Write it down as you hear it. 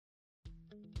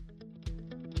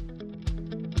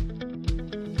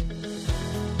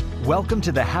Welcome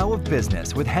to the How of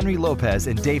Business with Henry Lopez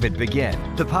and David Begin,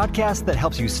 the podcast that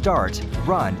helps you start,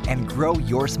 run, and grow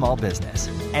your small business.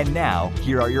 And now,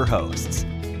 here are your hosts.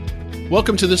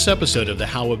 Welcome to this episode of the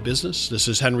How of Business. This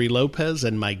is Henry Lopez,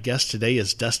 and my guest today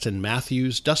is Dustin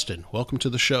Mathews. Dustin, welcome to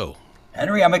the show.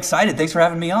 Henry, I'm excited. Thanks for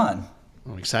having me on.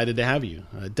 I'm excited to have you.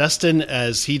 Dustin,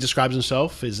 as he describes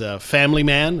himself, is a family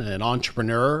man, an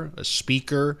entrepreneur, a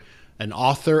speaker, an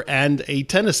author, and a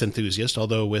tennis enthusiast,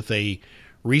 although with a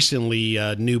recently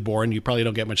newborn. You probably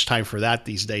don't get much time for that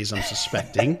these days, I'm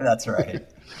suspecting. That's right.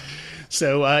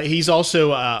 So he's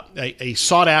also a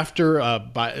sought after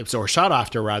by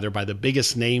the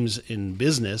biggest names in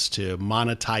business to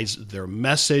monetize their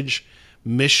message,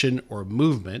 mission, or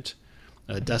movement.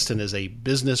 Dustin is a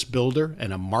business builder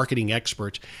and a marketing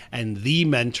expert and the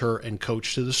mentor and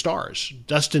coach to the stars.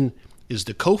 Dustin is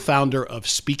the co-founder of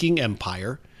Speaking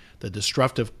Empire, the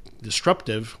disruptive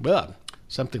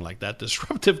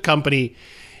company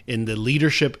in the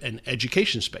leadership and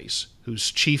education space, whose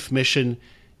chief mission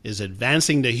is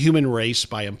advancing the human race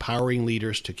by empowering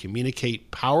leaders to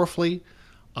communicate powerfully,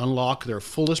 unlock their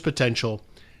fullest potential,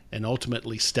 and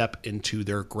ultimately step into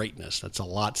their greatness. That's a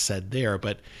lot said there,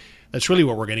 but that's really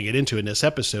what we're going to get into in this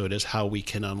episode, is how we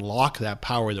can unlock that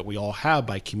power that we all have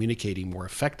by communicating more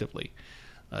effectively.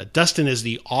 Dustin is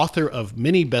the author of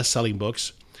many best-selling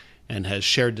books and has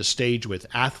shared the stage with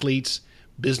athletes,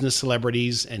 business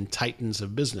celebrities, and titans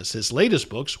of business. His latest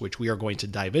books, which we are going to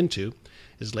dive into,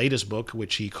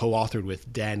 which he co-authored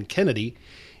with Dan Kennedy,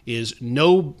 is a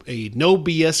no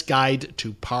BS guide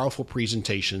to powerful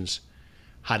presentations,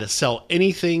 how to sell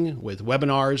anything with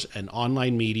webinars and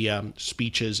online media,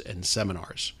 speeches, and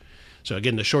seminars. So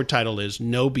again, the short title is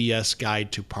No BS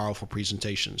Guide to Powerful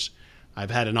Presentations.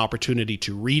 I've had an opportunity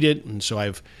to read it, and so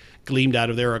I've gleaned out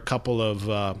of there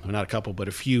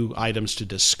a few items to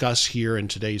discuss here in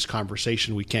today's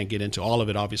conversation. We can't get into all of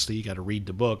it, obviously. You got to read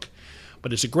the book.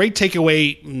 But it's a great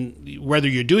takeaway, whether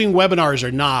you're doing webinars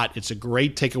or not. It's a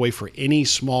great takeaway for any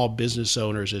small business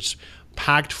owners. It's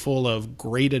packed full of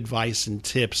great advice and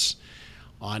tips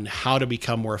on how to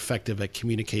become more effective at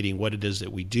communicating what it is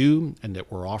that we do and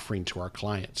that we're offering to our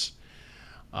clients.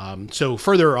 So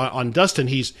further on Dustin,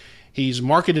 he's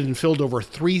marketed and filled over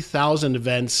 3,000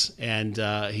 events, and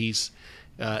he's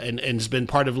has been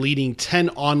part of leading 10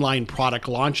 online product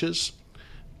launches.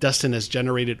 Dustin has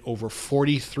generated over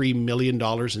 $43 million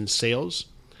in sales.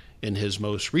 In his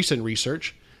most recent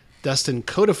research, Dustin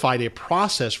codified a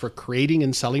process for creating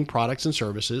and selling products and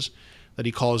services that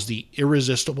he calls the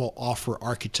irresistible offer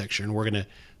architecture, and we're going to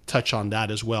touch on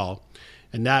that as well.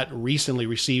 And that recently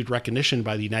received recognition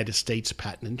by the United States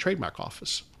Patent and Trademark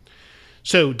Office.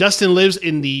 So Dustin lives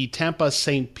in the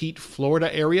Tampa-St. Pete,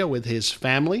 Florida area with his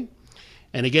family.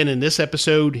 And again, in this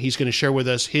episode, he's going to share with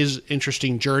us his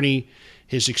interesting journey,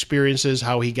 his experiences,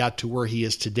 how he got to where he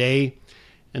is today,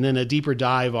 and then a deeper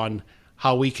dive on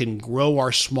how we can grow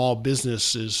our small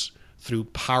businesses through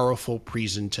powerful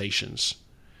presentations.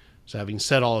 So having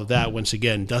said all of that, once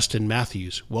again, Dustin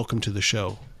Mathews, welcome to the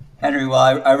show. Henry,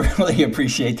 well, I really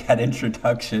appreciate that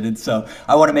introduction. And so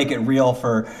I want to make it real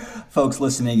for folks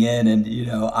listening in. And,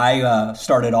 I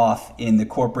started off in the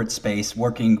corporate space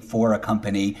working for a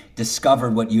company,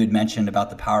 discovered what you had mentioned about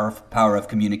the power of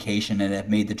communication, and have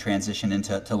made the transition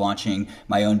into launching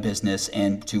my own business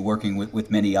and to working with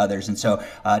many others. And so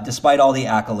despite all the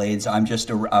accolades, I'm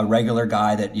just a regular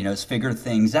guy that, has figured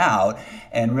things out.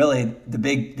 And really the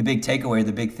big takeaway,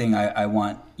 the big thing I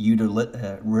want you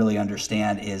to really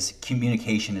understand is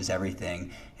communication is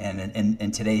everything. And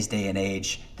in today's day and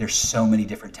age, there's so many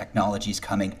different technologies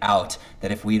coming out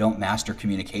that if we don't master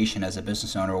communication as a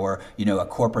business owner or, a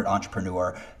corporate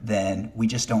entrepreneur, then we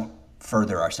just don't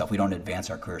further ourselves. We don't advance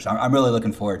our careers. I'm really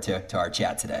looking forward to our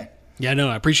chat today. Yeah, no,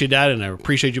 I appreciate that. And I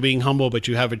appreciate you being humble, but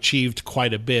you have achieved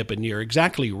quite a bit, and you're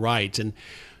exactly right. And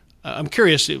I'm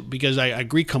curious because I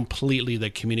agree completely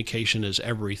that communication is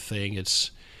everything.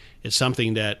 It's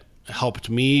something that helped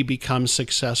me become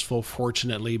successful,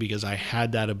 fortunately, because I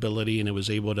had that ability and I was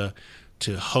able to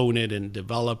hone it and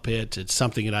develop it. It's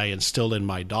something that I instilled in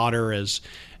my daughter as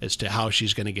to how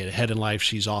she's going to get ahead in life.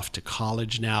 She's off to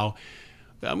college now.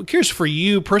 I'm curious for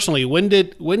you personally, when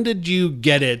did you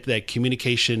get it that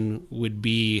communication would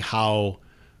be how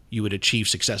you would achieve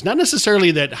success? Not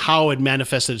necessarily that how it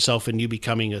manifested itself in you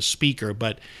becoming a speaker,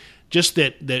 but just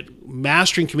that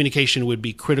mastering communication would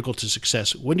be critical to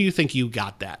success. When do you think you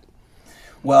got that?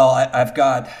 Well,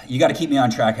 you got to keep me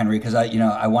on track, Henry, because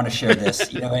I want to share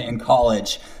this. In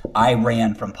college, I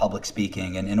ran from public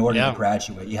speaking, and in order to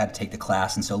graduate, you had to take the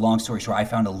class. And so long story short, I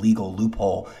found a legal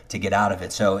loophole to get out of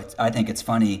it. So I think it's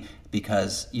funny.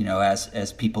 because,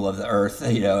 as people of the earth,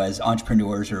 as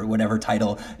entrepreneurs or whatever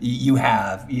title you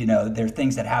have, there are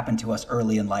things that happen to us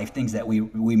early in life, things that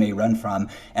we may run from.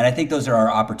 And I think those are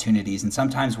our opportunities. And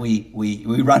sometimes we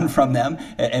run from them,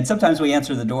 and sometimes we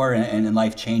answer the door, and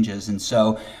life changes. And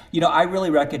so, I really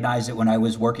recognized it when I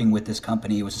was working with this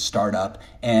company. It was a startup,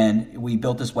 and we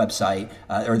built this website,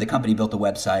 or the company built a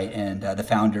website, and the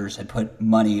founders had put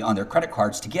money on their credit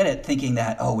cards to get it, thinking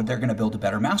that, they're going to build a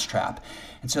better mousetrap.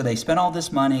 And so they spent all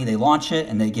this money, they launch it,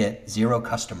 and they get 0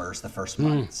 customers the first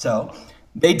month. So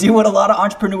they do what a lot of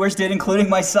entrepreneurs did, including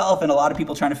myself, and a lot of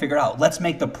people trying to figure out, let's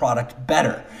make the product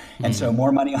better. And so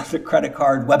more money on the credit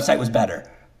card, website was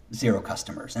better. 0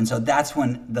 customers. And so that's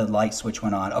when the light switch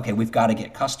went on. Okay, we've got to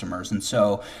get customers. And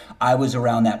so I was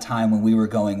around that time when we were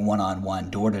going one-on-one,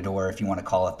 door-to-door, if you want to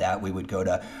call it that. We would go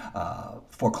to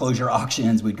foreclosure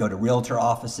auctions. We'd go to realtor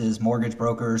offices, mortgage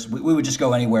brokers. We would just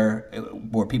go anywhere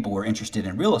where people were interested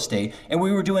in real estate. And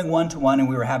we were doing one-to-one, and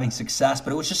we were having success,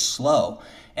 but it was just slow.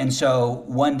 And so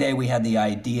one day we had the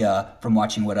idea from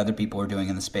watching what other people are doing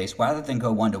in the space, rather than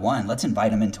go one-to-one, let's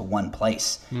invite them into one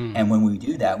place. And when we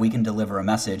do that, we can deliver a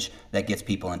message that gets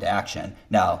people into action.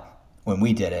 Now, when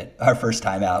we did it, our first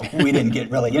time out, we didn't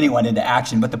get really anyone into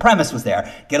action, but the premise was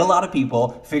there. Get a lot of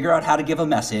people, figure out how to give a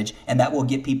message, and that will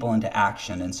get people into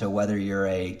action. And so whether you're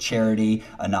a charity,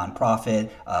 a nonprofit,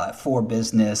 for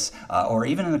business, or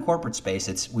even in the corporate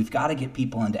space, we've got to get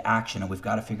people into action, and we've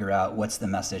got to figure out what's the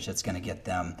message that's going to get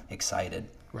them excited.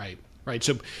 Right.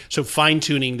 So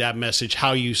fine-tuning that message,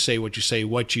 how you say, what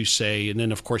you say, and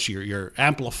then, of course, you're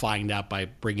amplifying that by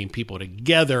bringing people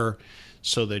together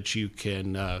so that you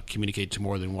can communicate to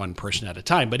more than one person at a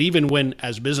time. But even when,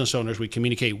 as business owners, we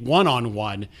communicate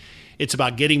one-on-one, it's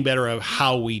about getting better at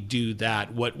how we do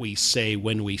that, what we say,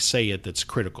 when we say it, that's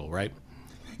critical, right?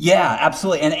 Yeah,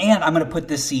 absolutely. And I'm going to put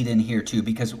this seed in here too,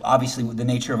 because obviously with the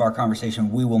nature of our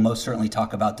conversation, we will most certainly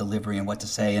talk about delivery and what to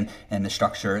say and the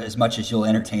structure as much as you'll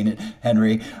entertain it,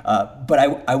 Henry. But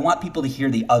I want people to hear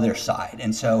the other side.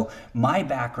 And so my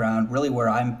background, really where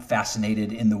I'm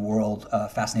fascinated in the world,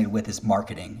 fascinated with, is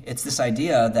marketing. It's this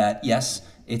idea that, yes,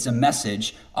 it's a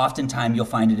message. Oftentimes you'll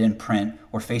find it in print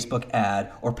or Facebook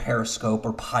ad or Periscope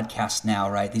or podcast now,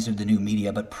 right? These are the new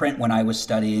media. But print, when I was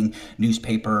studying,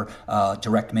 newspaper,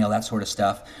 direct mail, that sort of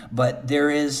stuff. But there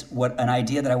is an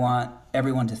idea that I want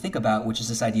everyone to think about, which is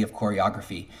this idea of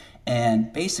choreography.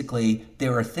 And basically,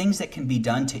 there are things that can be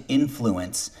done to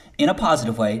influence in a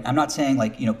positive way. I'm not saying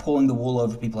pulling the wool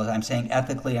over people. I'm saying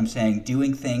ethically. I'm saying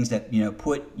doing things that,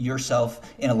 put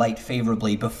yourself in a light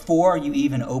favorably before you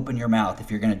even open your mouth,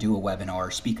 if you're going to do a webinar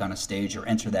or speak on a stage or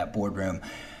enter that boardroom.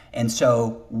 And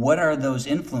so what are those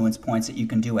influence points that you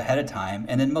can do ahead of time?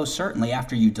 And then most certainly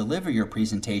after you deliver your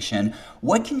presentation,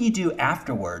 what can you do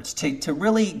afterwards to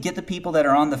really get the people that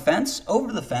are on the fence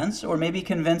over the fence, or maybe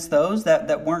convince those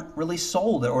that weren't really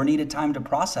sold or needed time to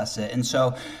process it? And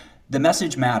so the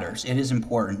message matters. It is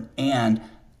important. And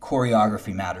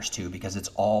choreography matters too, because it's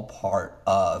all part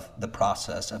of the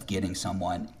process of getting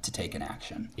someone to take an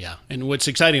action. Yeah. And what's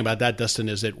exciting about that, Dustin,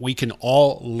 is that we can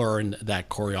all learn that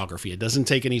choreography. It doesn't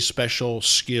take any special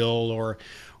skill or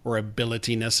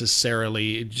ability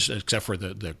necessarily, except for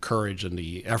the courage and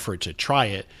the effort to try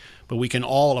it. But we can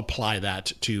all apply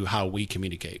that to how we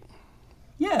communicate.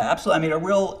 Yeah, absolutely. I mean, a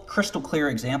real crystal clear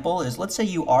example is, let's say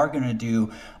you are going to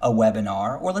do a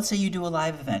webinar, or let's say you do a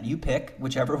live event. You pick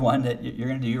whichever one that you're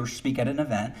going to do or speak at an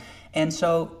event. And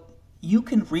so you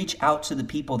can reach out to the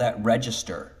people that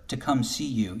register to come see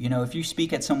you. If you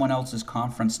speak at someone else's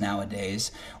conference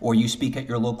nowadays, or you speak at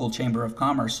your local chamber of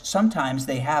commerce, sometimes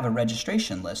they have a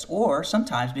registration list, or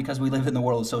sometimes, because we live in the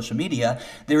world of social media,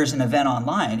 there is an event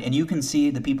online, and you can see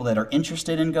the people that are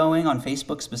interested in going on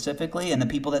Facebook specifically, and the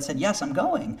people that said, yes, I'm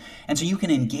going. And so you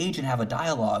can engage and have a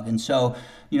dialogue. And so,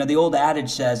 the old adage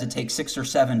says it takes 6 or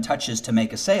 7 touches to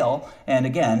make a sale. And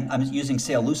again, I'm using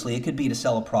sale loosely. It could be to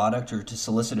sell a product, or to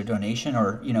solicit a donation,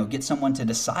 or, get someone to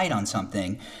decide on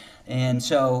something. And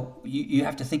so you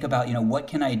have to think about, what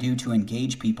can I do to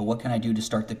engage people? What can I do to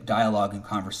start the dialogue and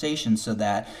conversation so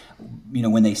that,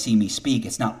 when they see me speak,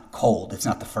 it's not cold. It's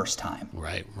not the first time.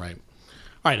 Right. All right.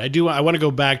 I want to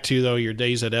go back to, though, your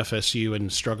days at FSU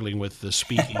and struggling with the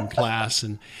speaking class.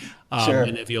 And Sure.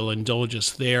 And if you'll indulge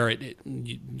us there,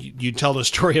 you tell the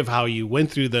story of how you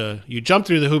you jumped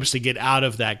through the hoops to get out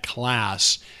of that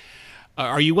class.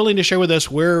 Are you willing to share with us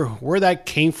where that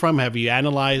came from? Have you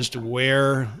analyzed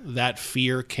where that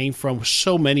fear came from?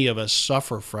 So many of us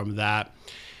suffer from that.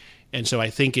 And so I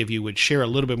think if you would share a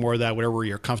little bit more of that, whatever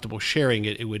you're comfortable sharing,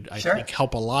 it would, I Sure. think,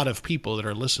 help a lot of people that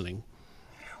are listening.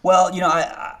 Well,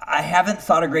 I haven't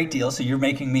thought a great deal, so you're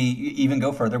making me even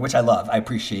go further, which I love. I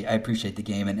appreciate the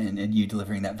game and you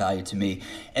delivering that value to me.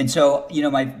 And so,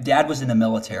 my dad was in the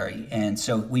military, and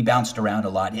so we bounced around a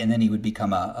lot, and then he would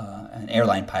become an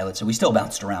airline pilot, so we still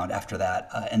bounced around after that.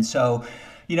 And so,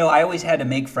 I always had to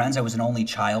make friends. I was an only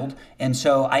child. And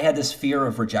so I had this fear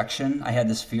of rejection. I had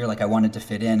this fear like I wanted to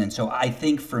fit in. And so I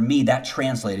think for me that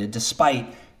translated,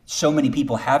 despite so many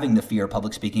people having the fear of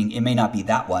public speaking. It may not be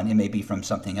that one. It may be from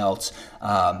something else.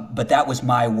 But that was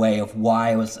my way of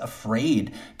why I was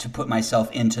afraid to put myself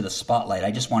into the spotlight.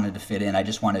 I just wanted to fit in. I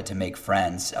just wanted to make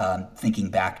friends, thinking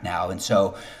back now. And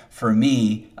so for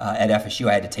me, at FSU,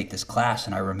 I had to take this class.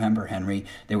 And I remember, Henry,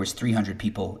 there was 300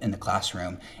 people in the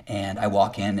classroom. And I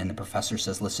walk in and the professor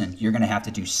says, listen, you're going to have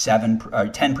to do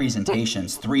 10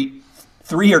 presentations. Three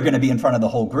are going to be in front of the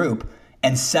whole group.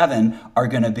 And 7 are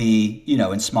going to be,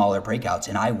 in smaller breakouts.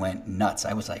 And I went nuts.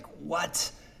 I was like,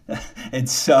 what? And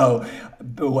so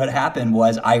what happened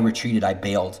was I retreated. I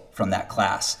bailed from that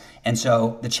class. And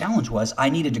so the challenge was I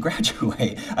needed to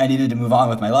graduate. I needed to move on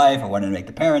with my life. I wanted to make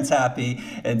the parents happy.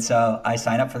 And so I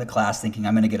signed up for the class thinking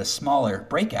I'm going to get a smaller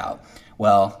breakout.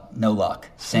 Well, no luck.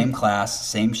 Same class,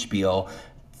 same spiel,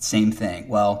 same thing.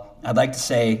 Well, I'd like to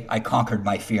say I conquered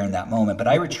my fear in that moment, but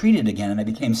I retreated again and I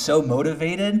became so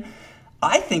motivated.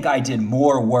 I think I did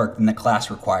more work than the class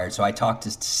required. So I talked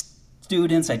to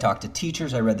students, I talked to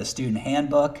teachers, I read the student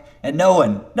handbook, and no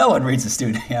one reads the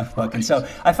student handbook. And so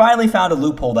I finally found a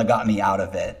loophole that got me out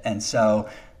of it. And so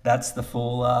that's the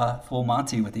full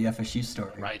Monty with the FSU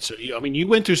story. Right. So, you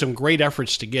went through some great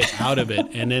efforts to get out of it.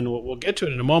 And then we'll get to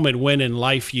it in a moment when in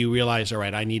life you realize, all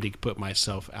right, I need to put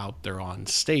myself out there on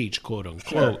stage, quote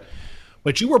unquote. Sure.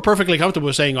 But you were perfectly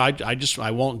comfortable saying, I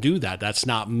won't do that. That's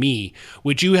not me.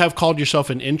 Would you have called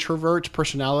yourself an introvert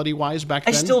personality-wise back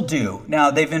then? I still do. Now,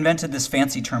 they've invented this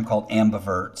fancy term called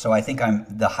ambivert. So I think I'm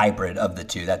the hybrid of the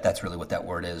two. That's really what that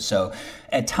word is. So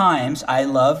at times, I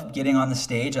love getting on the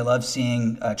stage. I love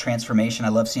seeing transformation. I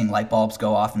love seeing light bulbs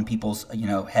go off in people's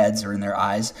heads or in their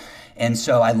eyes. And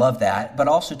so I love that. But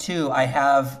also, too, I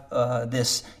have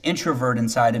this introvert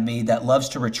inside of me that loves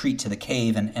to retreat to the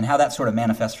cave. And how that sort of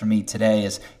manifests for me today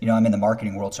is, I'm in the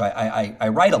marketing world. So I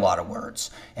write a lot of words.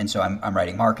 And so I'm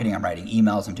writing marketing, I'm writing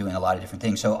emails, I'm doing a lot of different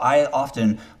things. So I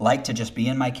often like to just be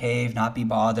in my cave, not be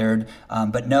bothered,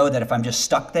 but know that if I'm just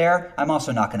stuck there, I'm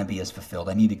also not going to be as fulfilled.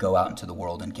 I need to go out into the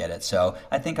world and get it. So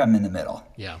I think I'm in the middle.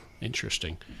 Yeah,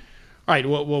 interesting. All right,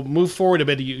 well, we'll move forward a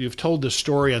bit. You've told the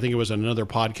story, I think it was on another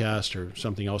podcast or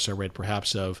something else I read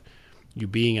perhaps, of you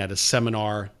being at a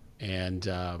seminar and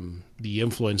the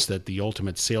influence that the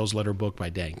Ultimate Sales Letter book by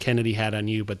Dan Kennedy had on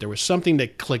you. But there was something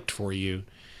that clicked for you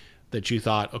that you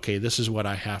thought, okay, this is what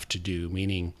I have to do,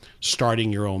 meaning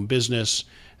starting your own business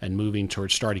and moving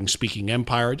towards starting Speaking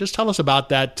Empire. Just tell us about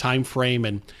that time frame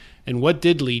and what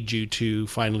did lead you to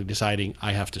finally deciding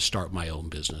I have to start my own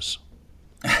business.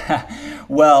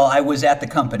 Well, I was at the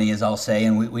company, as I'll say,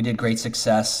 and we did great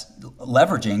success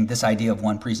leveraging this idea of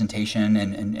one presentation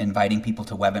and inviting people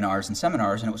to webinars and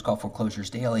seminars, and it was called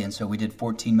Foreclosures Daily, and so we did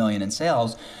 14 million in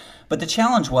sales. But the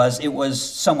challenge was it was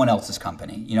someone else's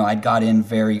company. I'd got in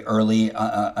very early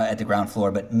at the ground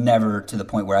floor, but never to the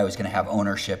point where I was going to have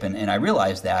ownership, and I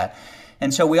realized that.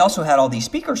 And so we also had all these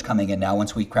speakers coming in now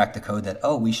once we cracked the code that,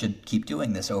 we should keep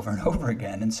doing this over and over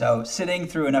again. And so sitting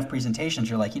through enough presentations,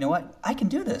 you're like, you know what? I can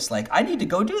do this. Like, I need to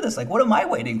go do this. Like, what am I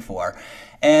waiting for?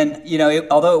 And,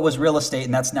 although it was real estate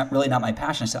and that's not my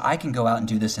passion, I said, I can go out and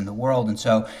do this in the world. And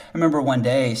so I remember one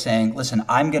day saying, listen,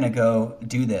 I'm going to go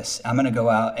do this. I'm going to go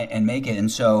out and make it.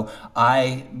 And so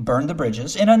I burned the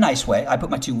bridges in a nice way. I put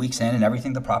my 2 weeks in and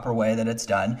everything the proper way that it's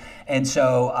done. And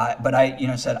so, but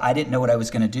I, said I didn't know what I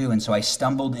was going to do. And so I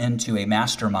stumbled into a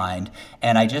mastermind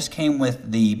and I just came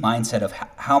with the mindset of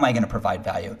how am I going to provide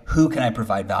value? Who can I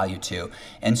provide value to?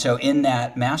 And so in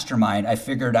that mastermind, I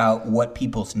figured out what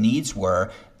people's needs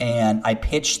were. And I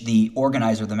pitched the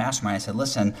organizer of the mastermind. I said,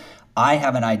 listen, I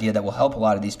have an idea that will help a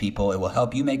lot of these people. It will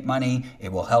help you make money.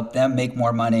 It will help them make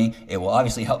more money. It will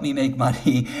obviously help me make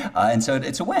money. And so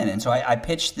it's a win. And so I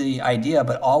pitched the idea,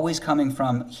 but always coming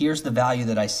from, here's the value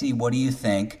that I see. What do you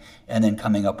think? And then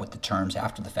coming up with the terms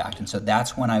after the fact. And so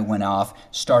that's when I went off,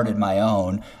 started my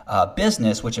own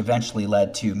business, which eventually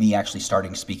led to me actually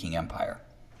starting Speaking Empire.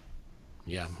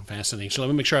 Yeah, fascinating. So let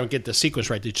me make sure I get the sequence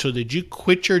right. So did you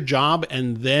quit your job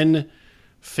and then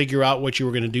figure out what you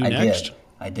were going to do next?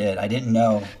 I did. I didn't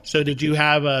know. So did you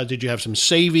have some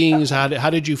savings? How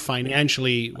did you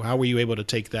financially? How were you able to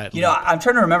take that? I'm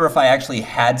trying to remember if I actually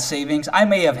had savings. I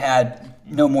may have had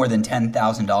no more than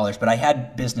 $10,000, but I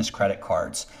had business credit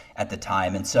cards. at the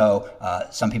time. And so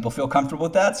some people feel comfortable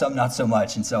with that, some not so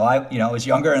much. And so I was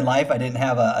younger in life. I didn't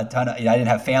have a ton of, I didn't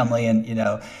have family and,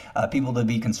 people to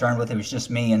be concerned with. It was just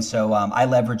me. And so I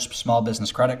leveraged small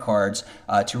business credit cards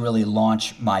to really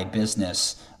launch my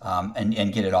business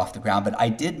and get it off the ground. But I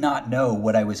did not know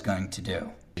what I was going to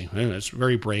do. That's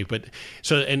very brave. But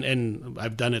so, and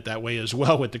I've done it that way as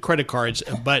well with the credit cards.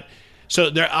 But so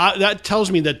there, that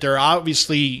tells me that there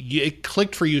obviously, it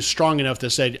clicked for you strong enough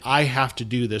that said, I have to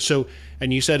do this. So,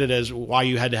 and you said it as why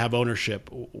you had to have ownership.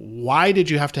 Why did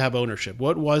you have to have ownership?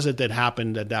 What was it that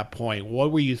happened at that point?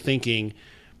 What were you thinking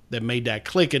that made that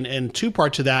click? And two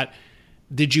parts to that,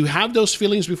 did you have those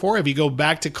feelings before? If you go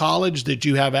back to college, did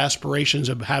you have aspirations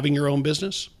of having your own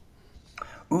business?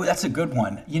 Ooh, that's a good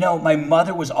one. My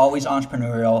mother was always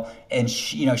entrepreneurial, and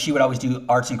she would always do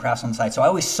arts and crafts on the side. So I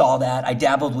always saw that. I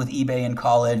dabbled with eBay in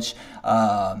college,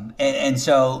 and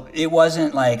so it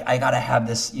wasn't like I got to have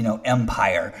this,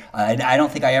 empire. I don't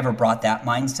think I ever brought that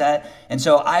mindset. And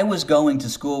so I was going to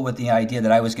school with the idea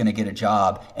that I was going to get a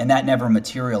job, and that never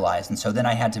materialized. And so then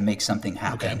I had to make something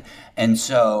happen. Okay. And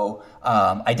so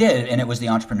I did, and it was the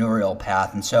entrepreneurial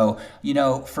path. And so,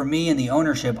 for me in the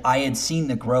ownership, I had seen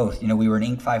the growth. We were an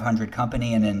Inc. 500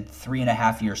 company, and in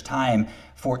 3.5 years' time,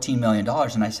 $14 million.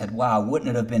 And I said, wow, wouldn't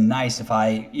it have been nice if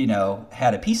I,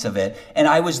 had a piece of it? And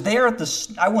I was there at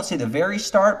I won't say the very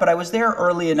start, but I was there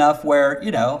early enough where,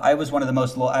 I was one of the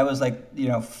most, I was like,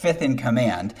 fifth in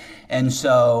command. And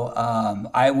so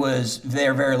I was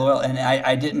there very loyal, and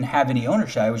I didn't have any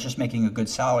ownership. I was just making a good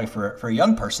salary for a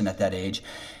young person at that age.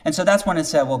 And so that's when it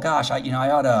said, well, gosh, I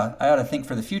ought to think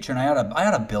for the future, and I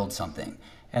ought to build something.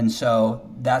 And so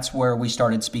that's where we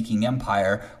started Speaking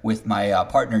Empire with my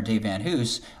partner, Dave Van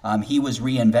Hoos. He was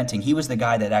reinventing. He was the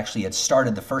guy that actually had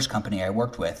started the first company I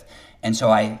worked with. And so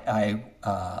I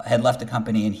had left the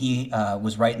company, and he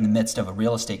was right in the midst of a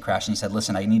real estate crash. And he said,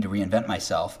 listen, I need to reinvent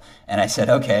myself. And I said,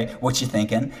 okay, what you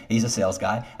thinking? He's a sales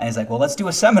guy. And he's like, well, let's do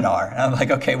a seminar. And I'm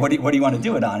like, okay, what do you want to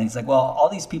do it on? And he's like, well, all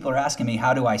these people are asking me,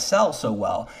 how do I sell so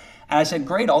well? And I said,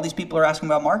 great, all these people are asking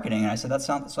about marketing. And I said, that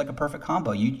sounds like a perfect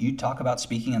combo. You talk about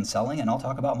speaking and selling, and I'll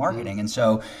talk about marketing. And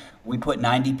so we put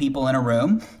 90 people in a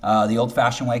room, the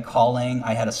old-fashioned way, calling.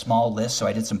 I had a small list, so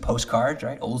I did some postcards,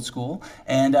 right, old school.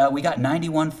 And we got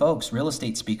 91 folks, real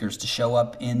estate speakers, to show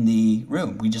up in the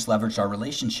room. We just leveraged our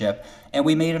relationship, and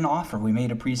we made an offer. We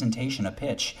made a presentation, a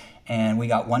pitch. And we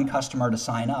got one customer to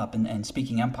sign up, and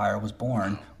Speaking Empire was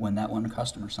born when that one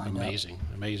customer signed up.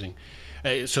 Amazing.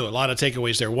 So a lot of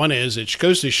takeaways there. One is it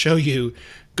goes to show you,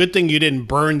 good thing you didn't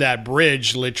burn that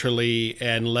bridge literally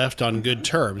and left on good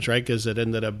terms, right? Because it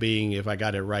ended up being, if I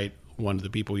got it right, one of the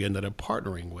people you ended up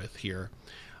partnering with here.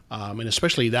 And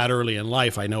especially that early in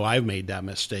life, I know I've made that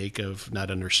mistake of not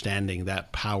understanding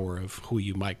that power of who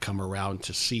you might come around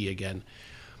to see again.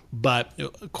 But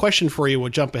a question for you, we'll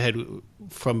jump ahead.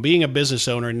 From being a business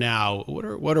owner now,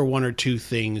 what are one or two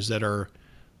things that are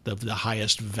the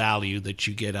highest value that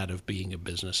you get out of being a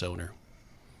business owner?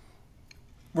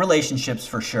 Relationships,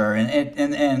 for sure,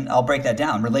 and I'll break that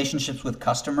down. Relationships with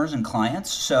customers and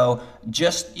clients. So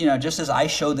just as I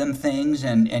show them things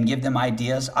and give them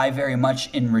ideas, I very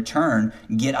much in return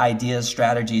get ideas,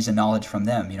 strategies, and knowledge from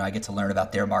them. I get to learn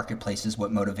about their marketplaces,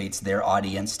 what motivates their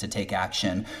audience to take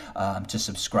action, to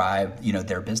subscribe,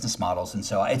 their business models. And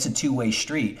so it's a two-way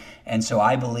street. And so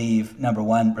I believe, number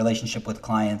one, relationship with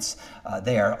clients.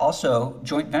 They are also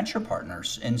joint venture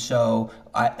partners. And so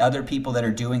other people that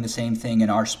are doing the same thing in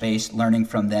our space, learning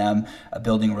from them,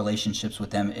 building relationships with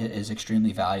them is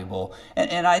extremely valuable.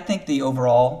 And I think the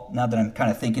overall, now that I'm kind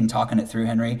of talking it through,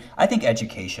 Henry, I think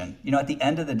education. At the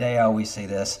end of the day, I always say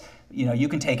this, you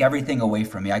can take everything away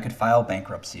from me. I could file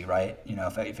bankruptcy, right?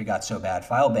 If it got so bad,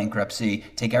 file bankruptcy,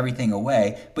 take everything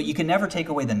away, but you can never take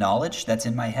away the knowledge that's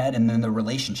in my head and then the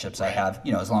relationships I have,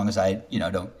 as long as I,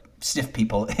 don't stiff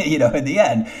people, in the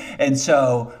end. And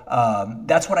so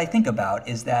that's what I think about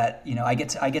is that, I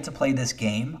get to play this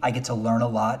game. I get to learn a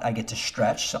lot. I get to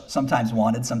stretch, sometimes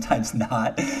wanted, sometimes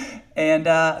not, and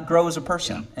grow as a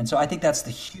person. Yeah. And so I think that's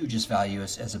the hugest value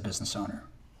as a business owner.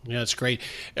 Yeah, that's great.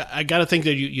 I got to think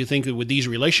that you think that with these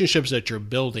relationships that you're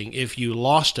building, if you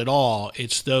lost it all,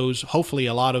 it's those, hopefully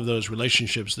a lot of those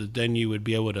relationships that then you would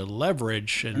be able to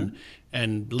leverage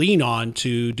and lean on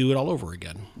to do it all over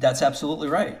again. That's absolutely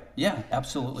right. Yeah,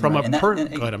 absolutely. Go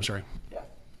ahead, I'm sorry. Yeah.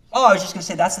 Oh, I was just going to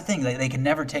say, that's the thing. They can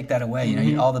never take that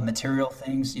away. All the material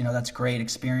things, that's great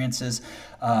experiences.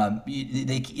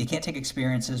 You can't take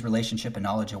experiences, relationship, and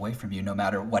knowledge away from you no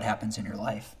matter what happens in your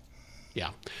life.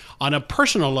 Yeah. On a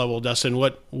personal level, Dustin,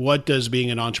 what does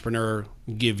being an entrepreneur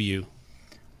give you?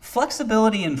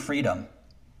 Flexibility and freedom.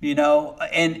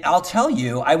 And I'll tell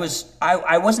you, I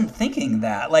wasn't thinking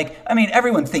that. Like, I mean,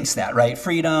 everyone thinks that, right?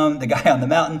 Freedom, the guy on the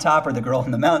mountaintop or the girl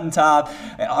on the mountaintop,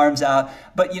 arms out.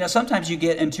 But, sometimes you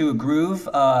get into a groove,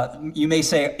 you may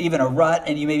say even a rut,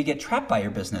 and you maybe get trapped by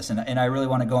your business. And I really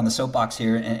want to go on the soapbox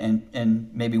here, and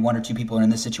maybe one or two people are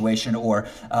in this situation, or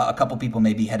a couple people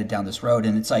may be headed down this road.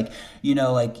 And it's like,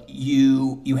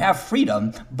 you have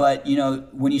freedom, but,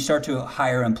 when you start to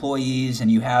hire employees and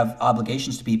you have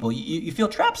obligations to people, you feel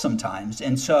trapped sometimes,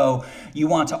 and so you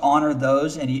want to honor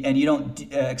those, and you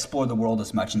don't explore the world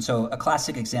as much. And so a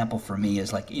classic example for me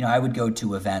is like, I would go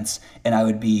to events, and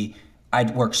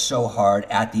I'd work so hard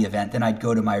at the event, then I'd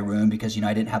go to my room because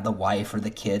I didn't have the wife or the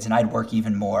kids, and I'd work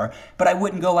even more, but I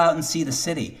wouldn't go out and see the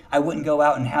city. I wouldn't go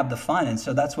out and have the fun. And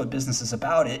so that's what business is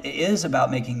about. It is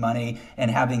about making money and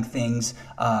having things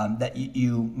that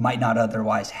you might not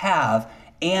otherwise have,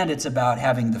 and it's about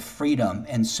having the freedom.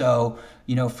 And so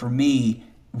for me,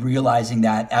 realizing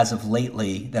that as of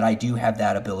lately, that I do have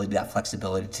that ability, that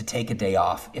flexibility to take a day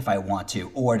off if I want to,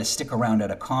 or to stick around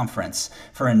at a conference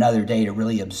for another day to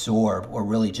really absorb, or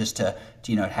really just to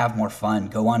have more fun,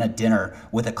 go on a dinner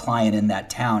with a client in that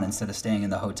town instead of staying in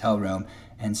the hotel room.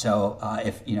 And so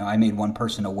if I made one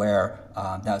person aware,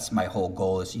 that's my whole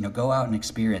goal is, go out and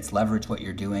experience, leverage what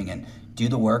you're doing and do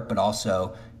the work, but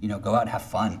also, go out and have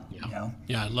fun.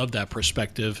 Yeah, I love that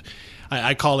perspective.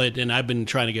 I call it, and I've been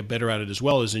trying to get better at it as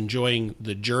well, is enjoying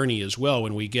the journey as well.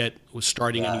 When we get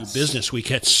starting a new business, we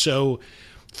get so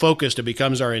focused, it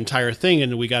becomes our entire thing,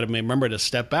 and we got to remember to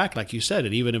step back, like you said,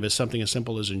 and even if it's something as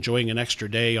simple as enjoying an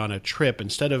extra day on a trip,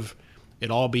 instead of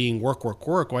it all being work, work,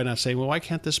 work, why not say, well, why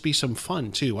can't this be some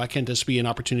fun too? Why can't this be an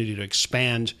opportunity to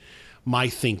expand my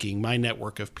thinking, my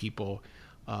network of people?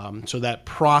 So that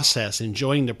process,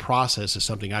 enjoying the process, is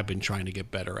something I've been trying to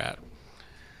get better at.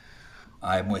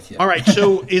 I'm with you. All right.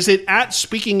 So is it at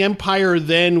Speaking Empire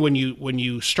then, when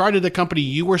you started the company,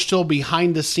 you were still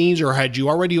behind the scenes, or had you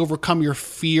already overcome your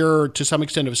fear to some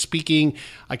extent of speaking?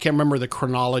 I can't remember the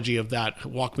chronology of that.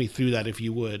 Walk me through that if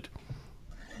you would.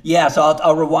 Yeah, so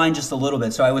I'll rewind just a little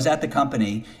bit. So I was at the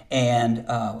company, and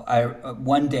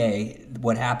one day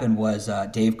what happened was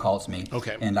Dave calls me.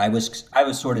 Okay. And I was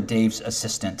sort of Dave's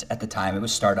assistant at the time. It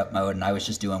was startup mode, and I was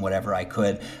just doing whatever I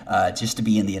could just to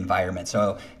be in the environment.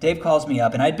 So Dave calls me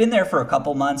up, and I'd been there for a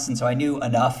couple months, and so I knew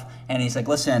enough. And he's like,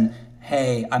 "Listen,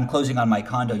 hey, I'm closing on my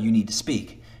condo. You need to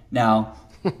speak." Now,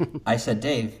 I said,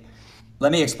 "Dave,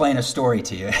 let me explain a story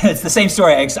to you." It's the same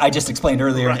story I just explained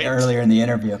earlier in the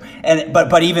interview,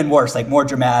 but even worse, like more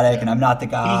dramatic. And I'm not the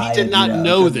guy. He did not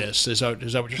know this. Is that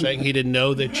what you're saying? He didn't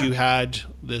know that you had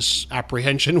this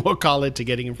apprehension, we'll call it, to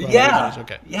getting in front of others.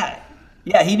 Okay.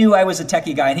 Yeah, he knew I was a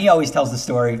techie guy, and he always tells the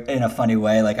story in a funny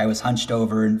way. Like I was hunched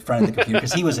over in front of the computer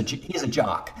because he's a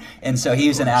jock, and so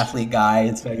he's an athlete guy,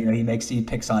 and so he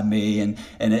picks on me, and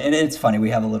it's funny.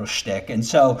 We have a little shtick, and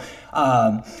so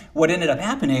what ended up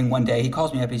happening one day, he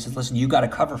calls me up. He says, "Listen, you got to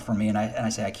cover for me," and I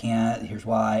say, "I can't. Here's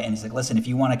why." And he's like, "Listen, if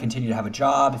you want to continue to have a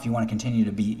job, if you want to continue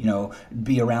to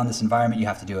be around this environment, you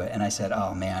have to do it." And I said,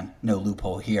 "Oh man, no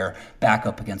loophole here. Back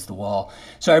up against the wall."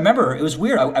 So I remember it was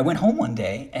weird. I went home one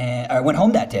day, and I went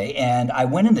home that day, and I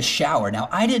went in the shower. Now,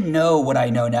 I didn't know what I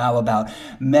know now about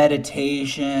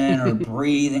meditation or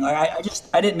breathing.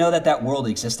 I didn't know that world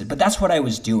existed, but that's what I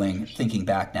was doing, thinking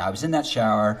back now. I was in that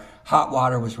shower, hot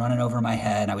water was running over my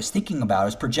head, and I was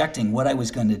projecting what I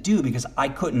was going to do because I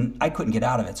couldn't get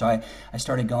out of it. So I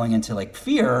started going into like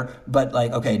fear, but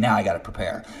like, okay, now I got to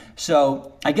prepare.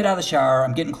 So I get out of the shower,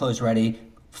 I'm getting clothes ready,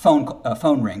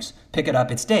 phone rings, pick it up,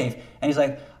 it's Dave, and he's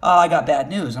like, "Oh, I got bad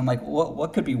news." I'm like,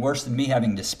 what could be worse than me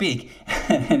having to speak?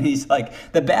 And he's like,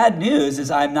 "The bad news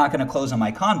is I'm not going to close on my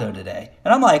condo today."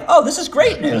 And I'm like, "Oh, this is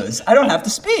great news. I don't have to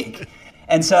speak."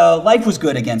 And so life was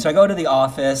good again. So I go to the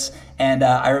office, and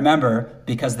I remember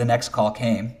because the next call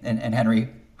came, and Henry,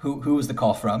 who was the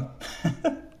call from?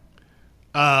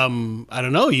 I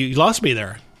don't know. You lost me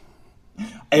there.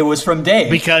 It was from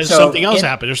Dave. Because something else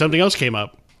happened, or something else came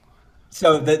up.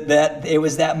 So that it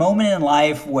was that moment in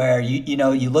life where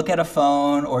you look at a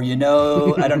phone, or I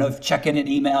don't know, if checking an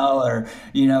email, or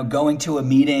going to a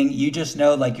meeting, you just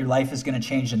know like your life is going to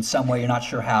change in some way. You're not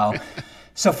sure how.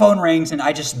 So phone rings, and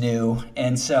I just knew.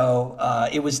 And so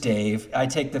it was Dave. I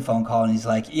take the phone call, and he's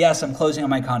like, "Yes, I'm closing on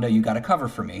my condo. You got to cover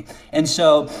for me." And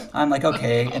so I'm like,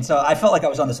 "Okay." And so I felt like I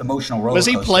was on this emotional roller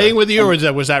coaster. Was he playing with you,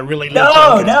 or was that really?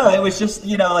 No. It was just,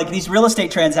 like these real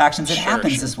estate transactions. It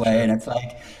happens this way. And it's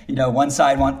like, one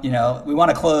side we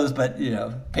want to close, but,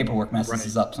 paperwork messes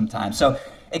us up sometimes. So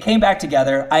it came back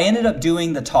together. I ended up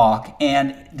doing the talk.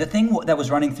 And the thing that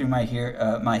was running through my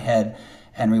head,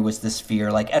 Henry, was this fear.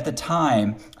 Like at the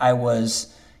time, I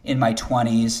was in my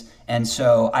 20s, And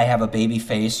so I have a baby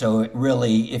face. So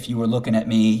really, if you were looking at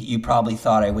me, you probably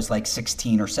thought I was like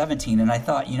 16 or 17. And I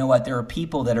thought, you know what, there are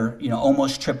people that are,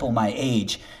 almost triple my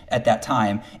age at that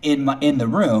time in the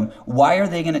room. Why are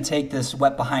they going to take this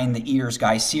wet behind the ears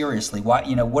guy seriously? Why,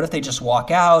 what if they just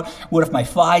walk out? What if my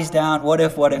fly's down? What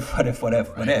if?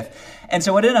 And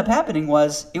so what ended up happening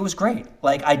was it was great.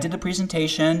 Like I did the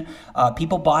presentation,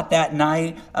 people bought that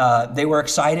night, they were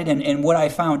excited. And what I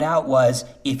found out was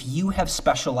if you have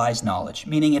specialized knowledge,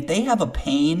 meaning if they have a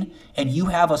pain and you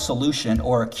have a solution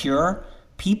or a cure,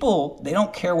 people, they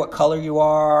don't care what color you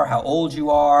are, how old you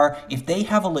are. If they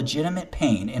have a legitimate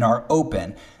pain and are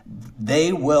open,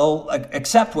 they will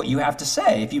accept what you have to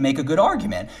say if you make a good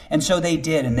argument. And so they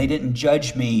did, and they didn't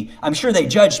judge me. I'm sure they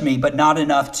judged me, but not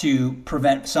enough to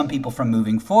prevent some people from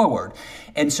moving forward.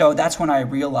 And so that's when I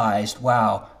realized,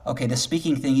 wow, okay, the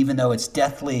speaking thing, even though it's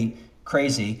deathly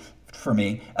crazy for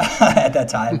me at that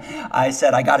time, I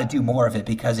said, I got to do more of it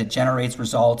because it generates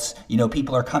results.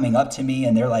 People are coming up to me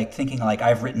and they're like thinking like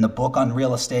I've written the book on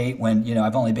real estate when,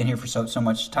 I've only been here for so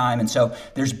much time. And so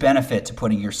there's benefit to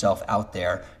putting yourself out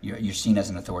there. You're seen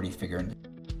as an authority figure.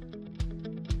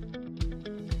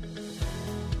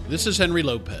 This is Henry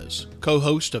Lopez,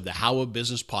 co-host of the How of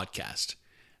Business podcast,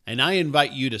 and I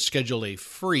invite you to schedule a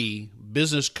free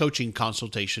business coaching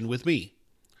consultation with me.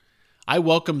 I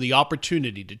welcome the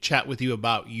opportunity to chat with you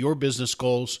about your business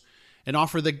goals and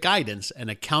offer the guidance and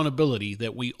accountability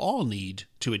that we all need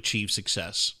to achieve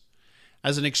success.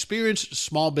 As an experienced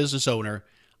small business owner,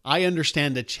 I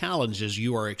understand the challenges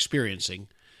you are experiencing,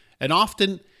 and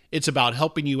often it's about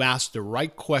helping you ask the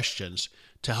right questions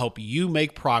to help you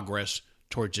make progress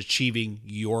towards achieving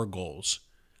your goals.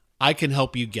 I can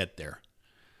help you get there.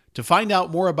 To find out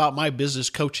more about my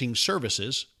business coaching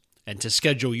services, and to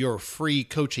schedule your free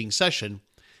coaching session,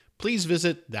 please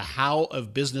visit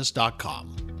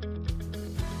thehowofbusiness.com.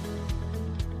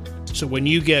 So when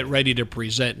you get ready to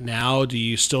present now, do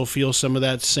you still feel some of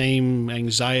that same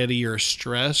anxiety or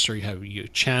stress, or you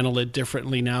channel it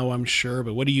differently now, I'm sure,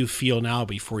 but what do you feel now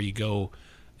before you go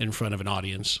in front of an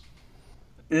audience?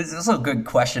 This is a good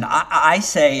question. I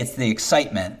say it's the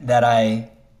excitement that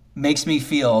makes me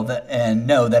feel that and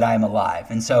know that I'm alive.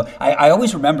 And so I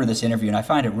always remember this interview, and I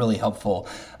find it really helpful,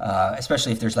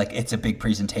 especially if there's it's a big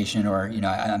presentation or,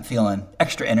 I'm feeling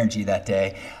extra energy that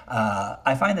day.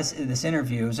 I find this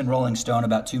interview, it was in Rolling Stone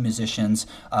about two musicians.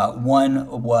 One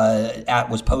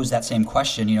was posed that same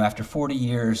question, after 40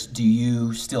 years, do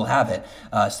you still have it,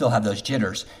 still have those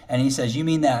jitters? And he says, you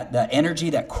mean that energy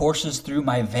that courses through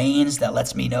my veins that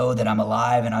lets me know that I'm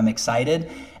alive and I'm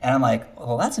excited? And I'm like,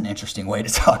 well, that's an interesting way to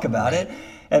talk about it.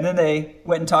 And then they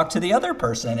went and talked to the other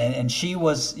person, and she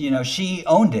was, she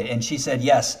owned it. And she said,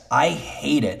 yes, I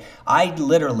hate it. I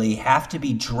literally have to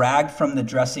be dragged from the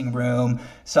dressing room.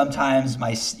 Sometimes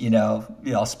my,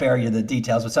 I'll spare you the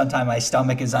details, but sometimes my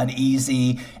stomach is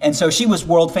uneasy. And so she was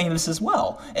world famous as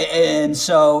well. And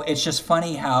so it's just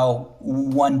funny how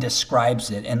one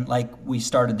describes it. And like we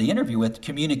started the interview with,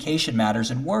 communication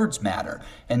matters and words matter.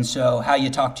 And so how you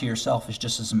talk to yourself is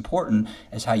just as important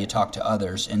as how you talk to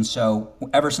others. And so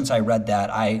ever since I read that,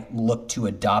 I look to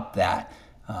adopt that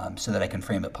so that I can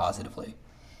frame it positively.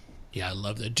 Yeah, I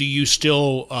love that. Do you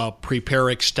still prepare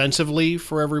extensively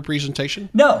for every presentation?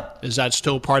 No. Is that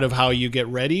still part of how you get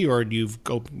ready, or you've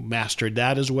mastered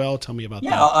that as well? Tell me about that.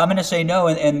 Yeah, I'm going to say no.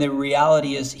 And the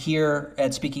reality is here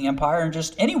at Speaking Empire and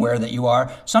just anywhere that you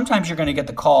are, sometimes you're going to get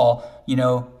the call,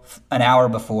 an hour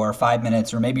before, 5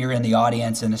 minutes, or maybe you're in the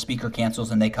audience and the speaker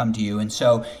cancels and they come to you. And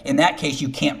so in that case, you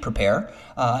can't prepare.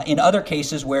 In other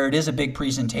cases where it is a big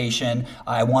presentation,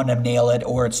 I want to nail it,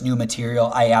 or it's new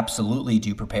material, I absolutely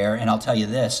do prepare. And I'll tell you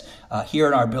this, here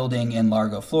in our building in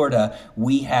Largo, Florida,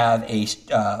 we have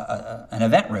an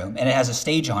event room, and it has a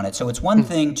stage on it. So it's one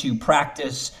thing to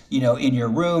practice, in your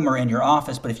room or in your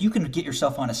office, but if you can get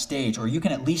yourself on a stage, or you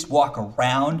can at least walk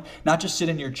around, not just sit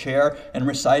in your chair and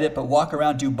recite it, but walk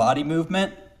around, do body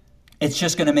movement, it's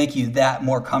just going to make you that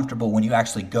more comfortable when you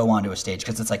actually go onto a stage,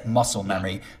 because it's like muscle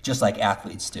memory, just like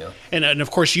athletes do. And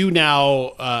of course, you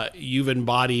now, you've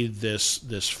embodied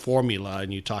this formula,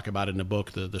 and you talk about it in the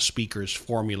book, the speaker's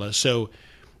formula. So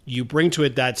you bring to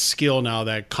it that skill now,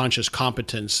 that conscious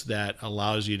competence that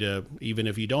allows you to, even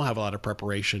if you don't have a lot of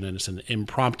preparation and it's an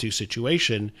impromptu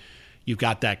situation, you've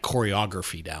got that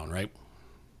choreography down, right?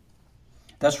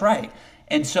 That's right.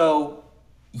 And so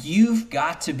you've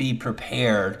got to be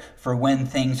prepared for when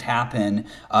things happen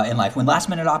in life, when last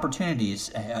minute opportunities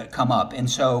come up. And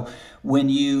so when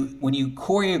you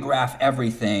choreograph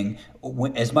everything,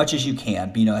 as much as you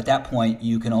can. You know, at that point,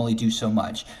 you can only do so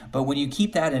much. But when you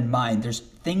keep that in mind, there's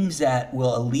things that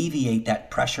will alleviate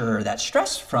that pressure or that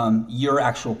stress from your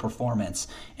actual performance.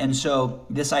 And so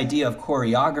this idea of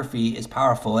choreography is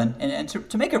powerful. And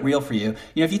to make it real for you,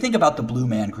 you know, if you think about the Blue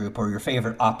Man Group or your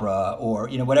favorite opera or,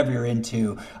 you know, whatever you're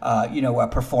into, a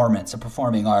performance, a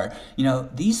performing art, you know,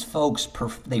 these folks,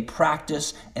 they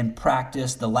practice and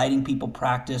practice, the lighting people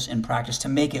practice and practice to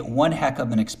make it one heck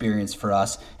of an experience for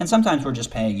us. And sometimes we're just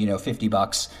paying, you know, $50,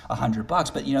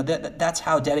 $100, but, you know, that's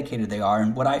how dedicated they are.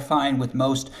 And what I find with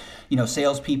most, you know,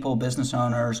 salespeople, business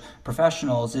owners,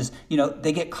 professionals is, you know,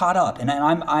 they get caught up. And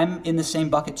I'm in the same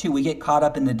bucket too. We get caught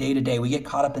up in the day-to-day. We get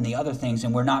caught up in the other things,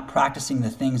 and we're not practicing the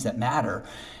things that matter.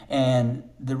 And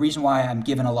the reason why I'm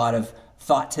giving a lot of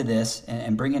thought to this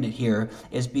and bringing it here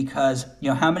is because, you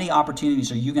know, how many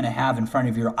opportunities are you going to have in front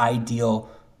of your ideal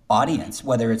audience,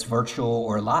 whether it's virtual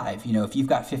or live? You know, if you've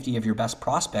got 50 of your best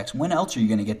prospects, when else are you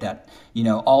going to get that, you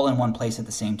know, all in one place at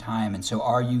the same time? And so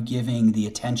are you giving the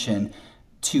attention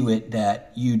to it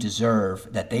that you deserve,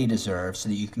 that they deserve, so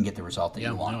that you can get the result that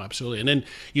you want? No, absolutely. And then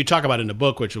you talk about in the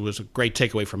book, which was a great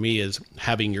takeaway for me, is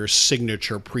having your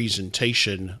signature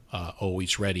presentation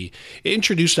always ready.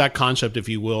 Introduce that concept, if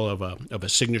you will, of a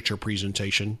signature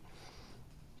presentation.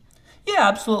 Yeah,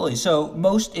 absolutely. So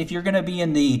if you're going to be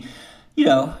in the, you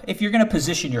know, if you're going to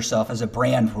position yourself as a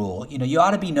brand rule, you know, you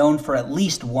ought to be known for at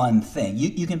least one thing.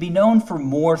 You can be known for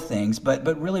more things, but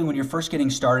really when you're first getting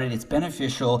started, it's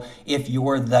beneficial if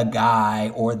you're the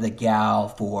guy or the gal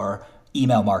for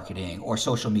email marketing or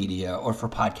social media or for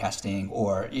podcasting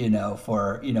or, you know,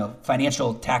 for, you know,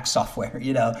 financial tax software,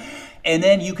 you know. And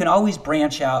then you can always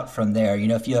branch out from there. You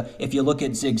know, if you look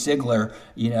at Zig Ziglar,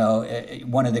 you know,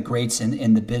 one of the greats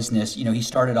in the business, you know, he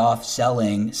started off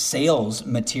selling sales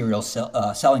material,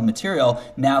 selling material.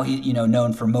 Now he, you know,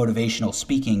 known for motivational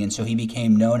speaking. And so he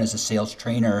became known as a sales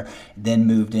trainer, then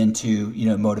moved into, you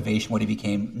know, motivation, what he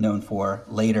became known for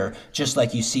later. Just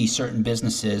like you see certain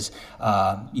businesses,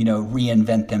 you know,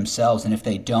 reinvent themselves. And if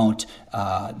they don't,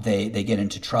 they get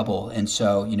into trouble. And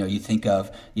so, you know, you think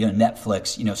of, you know,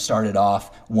 Netflix, you know, started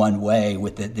off one way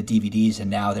with the DVDs,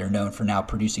 and now they're known for now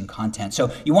producing content.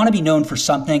 So you want to be known for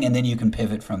something, and then you can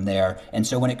pivot from there. And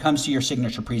so when it comes to your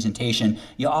signature presentation,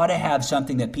 you ought to have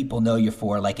something that people know you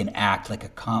for, like an act, like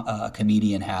a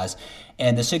comedian has.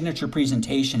 And the signature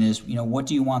presentation is, you know, what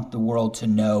do you want the world to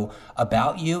know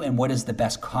about you, and what is the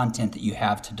best content that you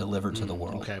have to deliver to the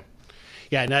world? Okay.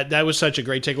 Yeah, and that was such a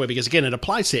great takeaway because, again, it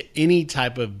applies to any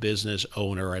type of business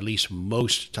owner, or at least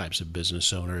most types of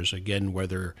business owners. Again,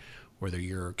 whether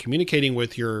you're communicating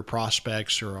with your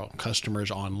prospects or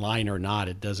customers online or not,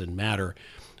 it doesn't matter.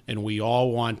 And we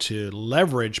all want to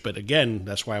leverage, but again,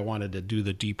 that's why I wanted to do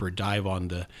the deeper dive on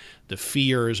the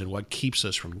fears and what keeps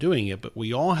us from doing it. But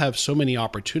we all have so many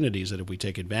opportunities that if we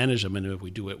take advantage of them and if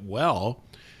we do it well,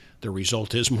 the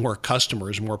result is more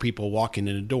customers, more people walking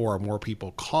in the door, more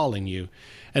people calling you.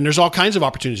 And there's all kinds of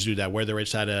opportunities to do that, whether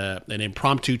it's at an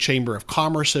impromptu Chamber of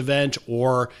Commerce event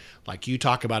or, like you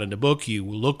talk about in the book, you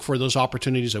look for those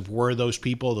opportunities of where those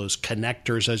people, those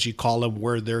connectors, as you call them,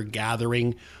 where they're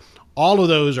gathering. All of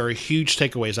those are huge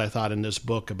takeaways, I thought, in this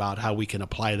book about how we can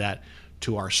apply that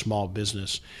to our small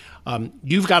business.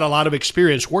 You've got a lot of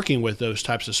experience working with those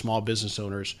types of small business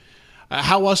owners.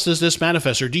 How else does this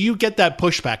manifest, or do you get that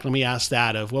pushback? Let me ask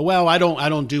that of, well, I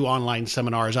don't do online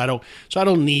seminars. I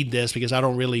don't need this because I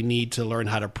don't really need to learn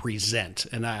how to present.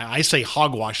 And I say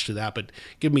hogwash to that, but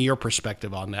give me your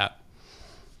perspective on that.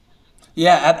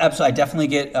 Yeah, absolutely. I definitely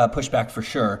get pushback for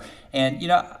sure. And, you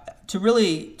know, to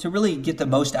really get the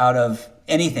most out of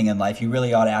anything in life, you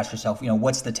really ought to ask yourself, you know,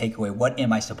 what's the takeaway? What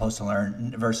am I supposed to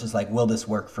learn versus like, will this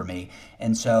work for me?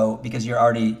 And so, because you're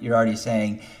already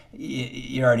saying,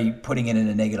 you're already putting it in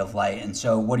a negative light. And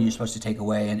so what are you supposed to take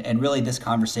away? And really this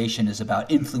conversation is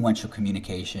about influential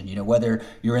communication. You know, whether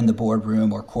you're in the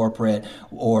boardroom or corporate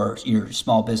or your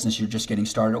small business, you're just getting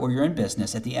started, or you're in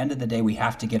business, at the end of the day, we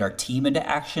have to get our team into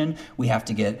action. We have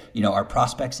to get, you know, our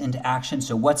prospects into action.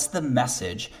 So what's the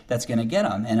message that's going to get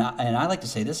them? And I like to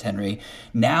say this, Henry,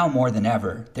 now more than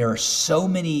ever, there are so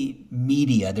many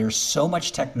media, there's so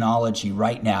much technology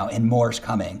right now, and more is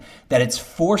coming, that it's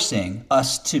forcing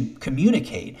us to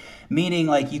communicate. Meaning,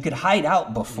 like, you could hide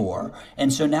out before.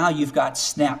 And so now you've got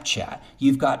Snapchat,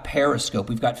 you've got Periscope,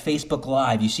 we've got Facebook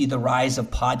Live, you see the rise of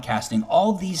podcasting.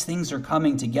 All these things are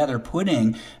coming together,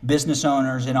 putting business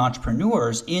owners and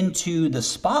entrepreneurs into the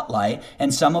spotlight.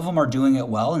 And some of them are doing it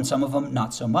well, and some of them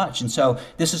not so much. And so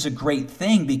this is a great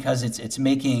thing because it's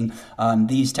making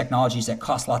these technologies that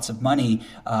cost lots of money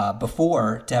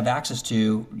before to have access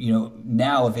to, you know,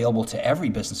 now available to every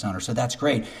business owner. So that's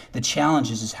great. The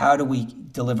challenge is is how do we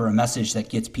deliver a message that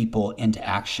gets people into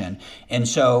action? And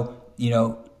so,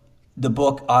 the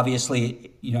book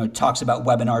obviously, talks about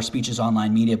webinar speeches,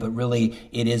 online media, but really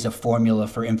it is a formula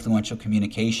for influential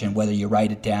communication, whether you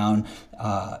write it down,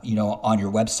 on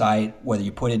your website, whether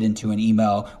you put it into an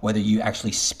email, whether you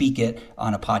actually speak it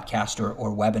on a podcast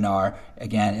or webinar.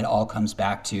 Again, it all comes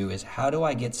back to is how do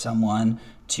I get someone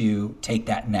to take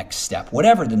that next step,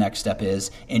 whatever the next step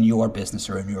is in your business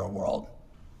or in your world.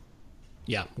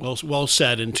 Yeah, well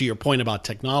said. And to your point about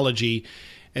technology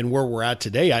and where we're at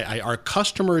today, our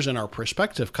customers and our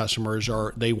prospective customers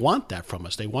they want that from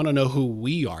us. They want to know who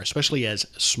we are, especially as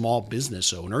small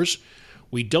business owners.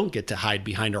 We don't get to hide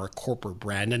behind our corporate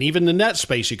brand. And even in that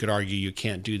space, you could argue you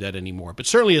can't do that anymore. But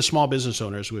certainly as small business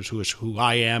owners, who is who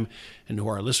I am and who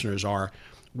our listeners are,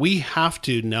 we have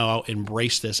to now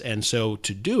embrace this. And so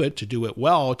to do it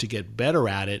well, to get better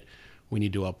at it, we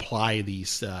need to apply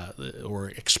these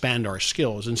or expand our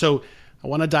skills. And so I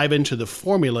want to dive into the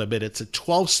formula a bit. It's a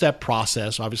 12-step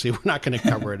process. Obviously, we're not going to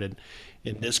cover it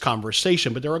in this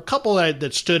conversation, but there are a couple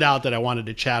that stood out that I wanted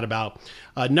to chat about.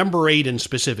 Number 8 in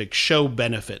specific, show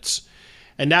benefits.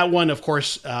 And that one, of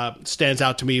course, stands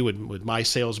out to me with my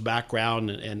sales background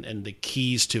and the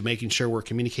keys to making sure we're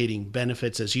communicating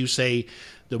benefits. As you say,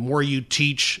 the more you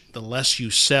teach, the less you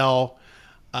sell.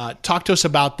 Talk to us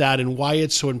about that and why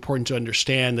it's so important to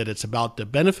understand that it's about the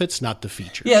benefits, not the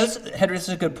features. Yeah, Henry, this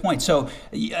is a good point. So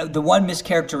the one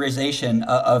mischaracterization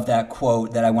of that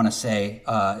quote that I want to say,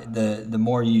 the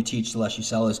more you teach, the less you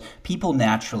sell, is people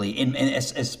naturally,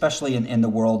 especially in the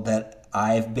world that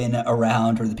I've been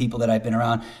around or the people that I've been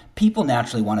around, people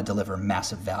naturally want to deliver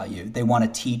massive value. They want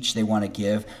to teach, they want to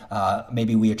give.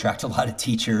 Maybe we attract a lot of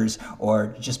teachers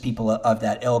or just people of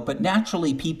that ilk, but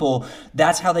naturally people,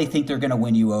 that's how they think they're going to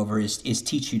win you over is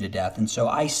teach you to death. And so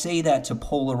I say that to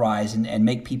polarize and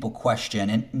make people question,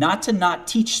 and not to not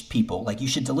teach people, like you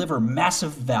should deliver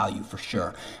massive value for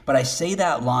sure. But I say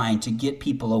that line to get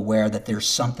people aware that there's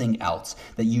something else,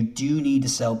 that you do need to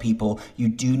sell people, you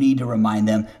do need to remind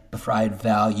them, provide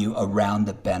value around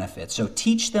the benefits. So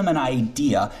teach them an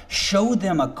idea, show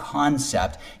them a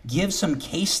concept, give some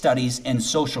case studies and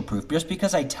social proof. Just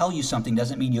because I tell you something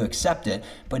doesn't mean you accept it.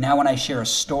 But now when I share a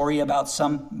story about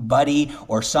somebody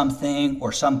or something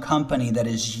or some company that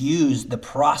has used the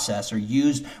process or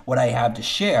used what I have to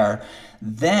share,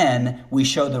 then we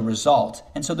show the result.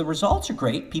 And so the results are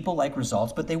great. People like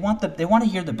results, but they want to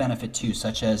hear the benefit too,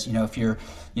 such as, if you're,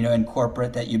 in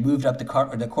corporate, that you moved up the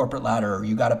corporate ladder, or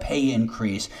you got a pay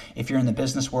increase. If you're in the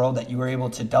business world, that you were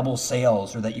able to double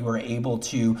sales, or that you were able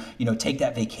to, take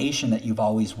that vacation that you've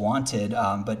always wanted,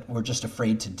 but were just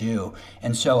afraid to do.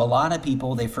 And so a lot of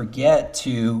people, they forget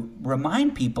to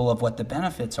remind people of what the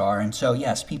benefits are. And so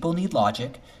yes, people need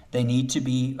logic. They need to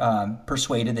be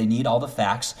persuaded. They need all the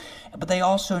facts, but they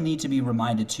also need to be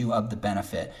reminded too of the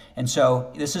benefit. And so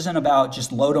this isn't about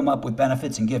just load them up with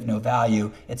benefits and give no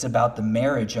value. It's about the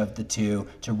marriage of the two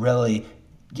to really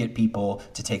get people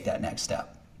to take that next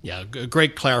step. Yeah,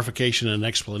 great clarification and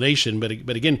explanation. But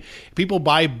again, people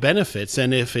buy benefits,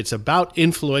 and if it's about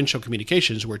influential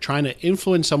communications, we're trying to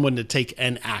influence someone to take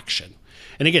an action.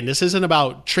 And again, this isn't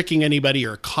about tricking anybody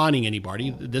or conning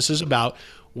anybody. This is about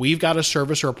we've got a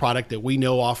service or a product that we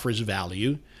know offers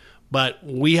value, but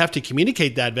we have to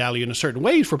communicate that value in a certain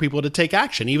way for people to take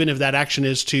action, even if that action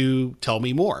is to tell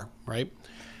me more, right?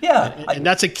 Yeah. And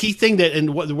that's a key thing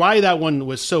why that one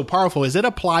was so powerful is it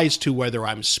applies to whether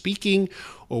I'm speaking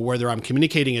or whether I'm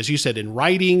communicating, as you said, in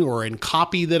writing or in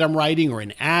copy that I'm writing or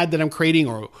an ad that I'm creating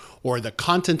or the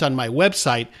content on my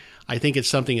website. I think it's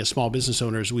something as small business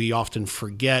owners we often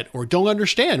forget or don't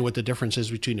understand what the difference is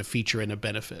between a feature and a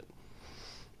benefit.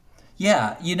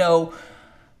 Yeah,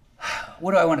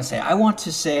 what do I want to say? I want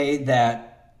to say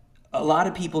that a lot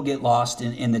of people get lost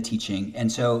in the teaching,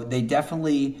 and so they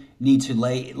definitely need to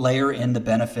layer in the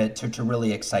benefit to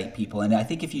really excite people. And I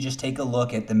think if you just take a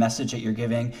look at the message that you're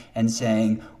giving and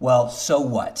saying, well, so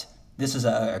what? This is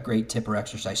a great tip or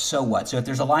exercise. So what? So if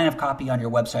there's a line of copy on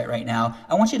your website right now,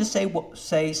 I want you to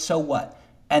say so what?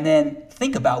 And then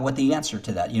think about what the answer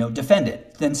to that, defend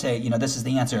it. Then say, this is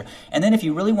the answer. And then if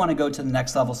you really want to go to the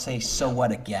next level, say, so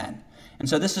what again? And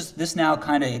so this now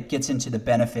kind of gets into the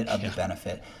benefit of the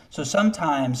benefit. So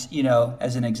sometimes,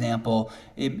 as an example,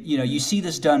 you see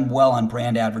this done well on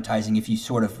brand advertising if you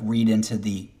sort of read into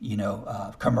the,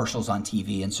 commercials on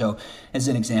TV. And so as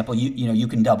an example, you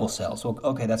can double sales. Well,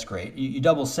 okay, that's great. You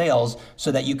double sales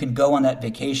so that you can go on that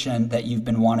vacation that you've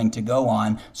been wanting to go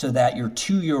on, so that your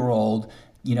 2-year-old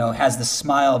has the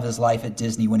smile of his life at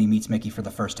Disney when he meets Mickey for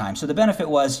the first time. So the benefit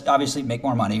was obviously make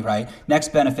more money, right?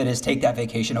 Next benefit is take that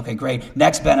vacation. Okay, great.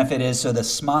 Next benefit is so the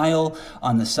smile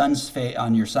on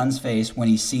your son's face when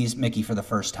he sees Mickey for the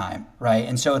first time, right?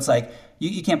 And so it's like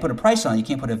you can't put a price on it, you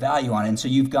can't put a value on it. And so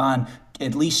you've gone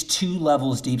at least 2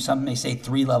 levels deep, some may say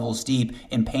 3 levels deep,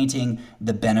 in painting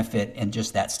the benefit in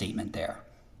just that statement there.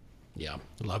 Yeah,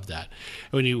 love that.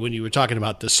 When you were talking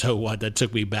about the so what, that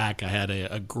took me back. I had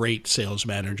a great sales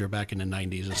manager back in the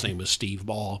 90s. His name was Steve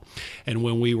Ball. And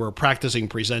when we were practicing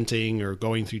presenting or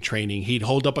going through training, he'd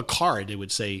hold up a card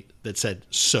that said,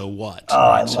 so what? Oh,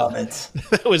 right? I love it.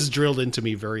 That was drilled into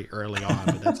me very early on,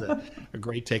 but that's a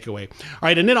great takeaway. All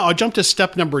right, and then I'll jump to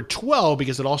step number 12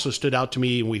 because it also stood out to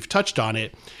me, and we've touched on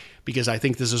it, because I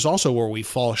think this is also where we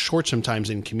fall short sometimes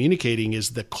in communicating,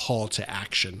 is the call to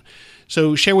action.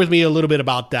 So share with me a little bit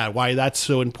about that, why that's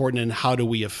so important, and how do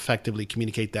we effectively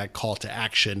communicate that call to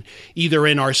action, either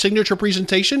in our signature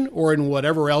presentation or in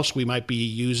whatever else we might be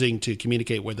using to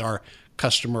communicate with our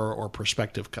customer or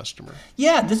prospective customer.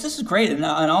 Yeah, this is great. And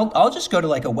I'll just go to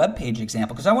like a web page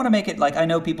example, because I want to make it like, I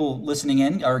know people listening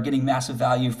in are getting massive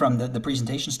value from the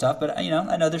presentation stuff, but I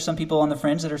know there's some people on the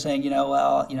fringe that are saying,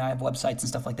 I have websites and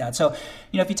stuff like that. So,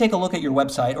 if you take a look at your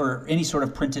website or any sort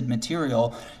of printed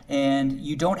material and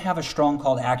you don't have a strong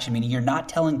call to action, meaning you're not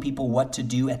telling people what to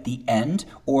do at the end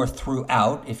or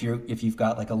throughout, if you've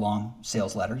got like a long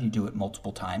sales letter, you do it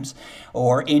multiple times,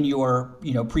 or in your,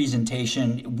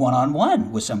 presentation one-on-one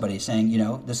with somebody saying,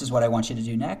 this is what I want you to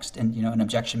do next. And, an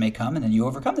objection may come and then you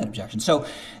overcome that objection. So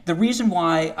the reason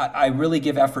why I really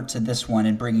give effort to this one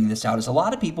and bringing this out is a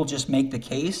lot of people just make the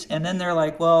case and then they're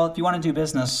like, well, if you want to do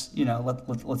business,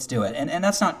 let's do it. And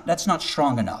that's not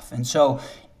strong enough. And so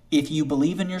if you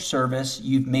believe in your service,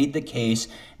 you've made the case,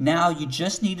 now you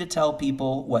just need to tell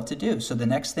people what to do. So the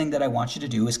next thing that I want you to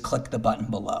do is click the button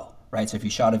below. Right? So if you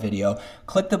shot a video,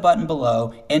 click the button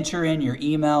below, enter in your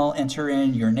email, enter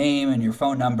in your name and your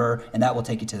phone number, and that will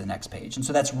take you to the next page. And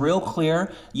so that's real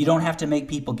clear. You don't have to make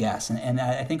people guess. And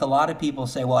I think a lot of people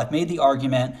say, well, I've made the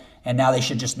argument and now they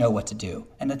should just know what to do.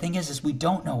 And the thing is we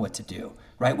don't know what to do,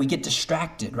 right? We get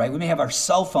distracted, right? We may have our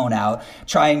cell phone out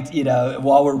trying,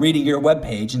 while we're reading your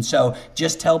webpage. And so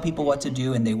just tell people what to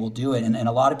do and they will do it. And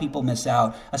a lot of people miss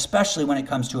out, especially when it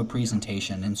comes to a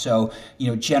presentation. And so,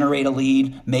 generate a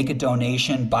lead, make a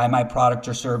donation, buy my product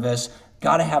or service.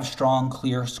 Got to have strong,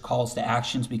 clear calls to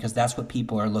actions, because that's what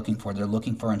people are looking for. They're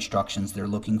looking for instructions. They're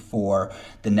looking for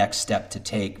the next step to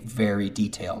take, very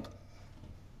detailed.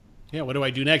 Yeah, what do I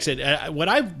do next? What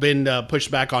I've been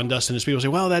pushed back on, Dustin, is people say,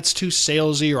 well, that's too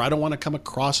salesy, or I don't want to come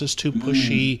across as too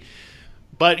pushy.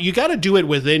 But you got to do it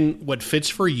within what fits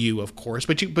for you, of course.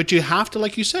 But you have to,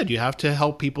 like you said, you have to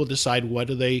help people decide what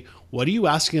are you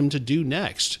asking them to do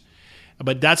next.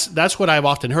 But that's what I've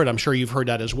often heard. I'm sure you've heard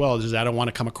that as well, is I don't want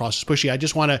to come across as pushy. I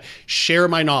just want to share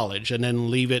my knowledge and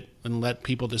then leave it and let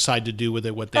people decide to do with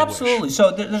it what they wish. Absolutely.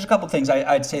 So there's a couple of things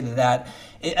I'd say to that.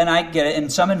 And I get it. In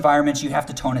some environments, you have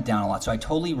to tone it down a lot. So I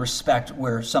totally respect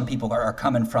where some people are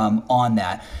coming from on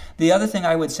that. The other thing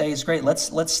I would say is, great,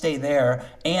 let's stay there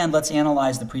and let's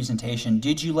analyze the presentation.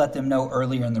 Did you let them know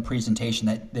earlier in the presentation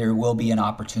that there will be an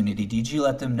opportunity? Did you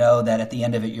let them know that at the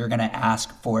end of it, you're going to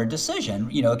ask for a decision?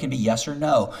 It can be yes or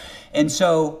no. And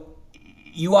so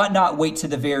you ought not wait to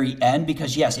the very end,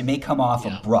 because yes, it may come off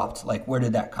abrupt. Like, where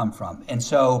did that come from? And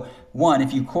so, one,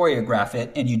 if you choreograph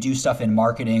it and you do stuff in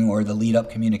marketing or the lead up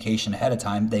communication ahead of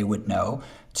time, they would know.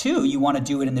 2, you want to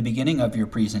do it in the beginning of your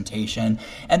presentation.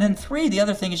 And then 3, the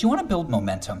other thing is you want to build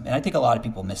momentum. And I think a lot of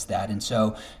people miss that. And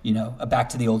so, back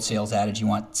to the old sales adage, you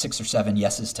want 6 or 7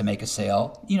 yeses to make a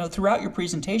sale. Throughout your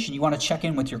presentation, you want to check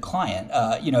in with your client.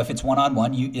 If it's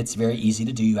one-on-one, it's very easy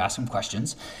to do. You ask them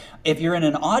questions. If you're in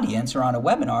an audience or on a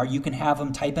webinar, you can have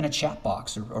them type in a chat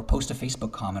box or post a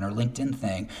Facebook comment or LinkedIn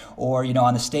thing. Or,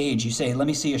 on the stage, you say, let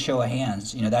me see a show of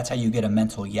hands. That's how you get a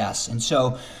mental yes. And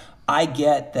so I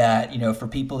get that, for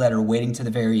people that are waiting to the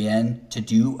very end to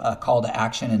do a call to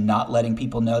action and not letting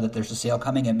people know that there's a sale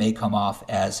coming, it may come off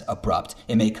as abrupt.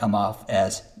 It may come off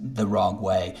as the wrong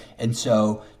way. And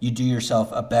so you do yourself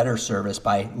a better service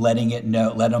by let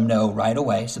them know right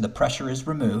away, so the pressure is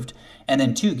removed. And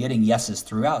then 2, getting yeses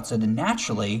throughout. So then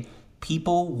naturally,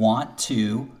 people want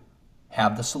to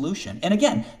have the solution. And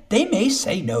again, they may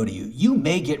say no to you. You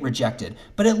may get rejected,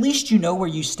 but at least you know where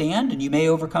you stand and you may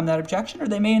overcome that objection, or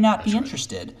they may not be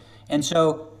interested. And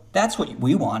so that's what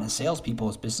we want as salespeople,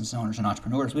 as business owners and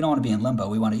entrepreneurs. We don't want to be in limbo.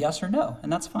 We want a yes or no,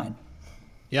 and that's fine.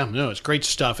 Yeah, no, it's great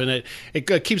stuff. And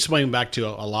it keeps going back to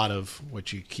a lot of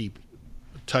what you keep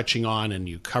touching on and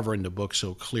you cover in the book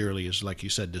so clearly is, like you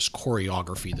said, this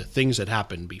choreography, the things that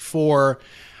happened before,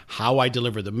 how I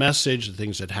deliver the message, the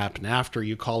things that happen after.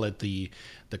 You call it the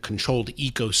controlled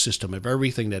ecosystem of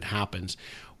everything that happens.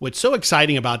 What's so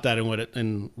exciting about that,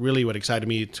 and really what excited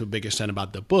me to a big extent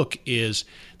about the book, is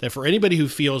that for anybody who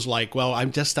feels like, well,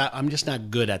 I'm just not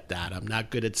good at that. I'm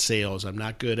not good at sales. I'm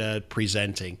not good at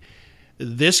presenting.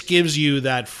 This gives you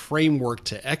that framework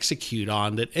to execute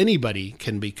on that anybody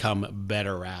can become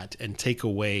better at and take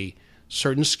away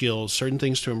certain skills, certain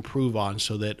things to improve on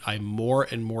so that I'm more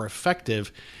and more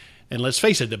effective. And let's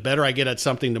face it, the better I get at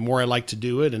something, the more I like to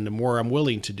do it and the more I'm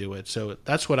willing to do it. So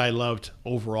that's what I loved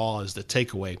overall as the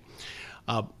takeaway.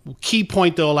 Key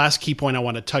point though, last key point I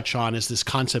want to touch on is this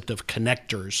concept of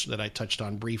connectors that I touched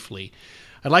on briefly.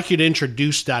 I'd like you to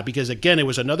introduce that because again, it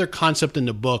was another concept in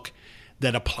the book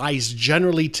that applies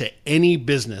generally to any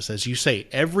business. As you say,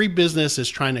 every business is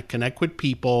trying to connect with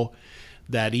people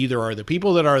that either are the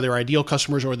people that are their ideal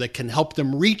customers or that can help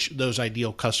them reach those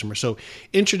ideal customers. So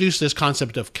introduce this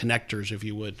concept of connectors, if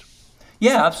you would.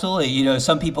 Yeah, absolutely.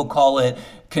 Some people call it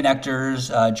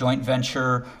connectors, joint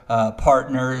venture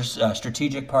partners,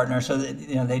 strategic partners. So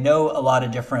that, they know a lot of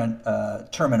different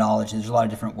terminology. There's a lot of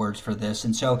different words for this,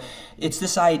 and so it's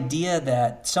this idea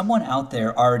that someone out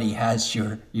there already has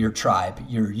your tribe,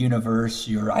 your universe,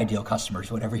 your ideal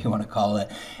customers, whatever you want to call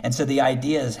it. And so the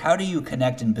idea is, how do you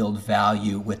connect and build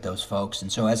value with those folks?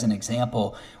 And so, as an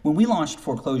example, when we launched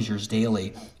Foreclosures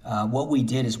Daily, what we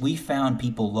did is we found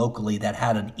people locally that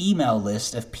had an email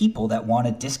list of people that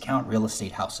wanted discount real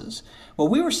estate houses. Well,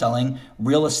 we were selling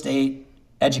real estate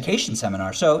education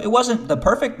seminars. So it wasn't the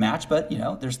perfect match, but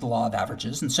there's the law of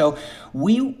averages. And so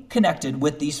we connected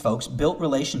with these folks, built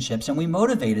relationships, and we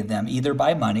motivated them either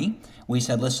by money. We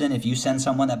said, listen, if you send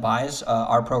someone that buys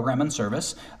our program and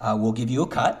service, we'll give you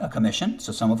a commission.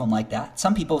 So some of them like that.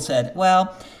 Some people said,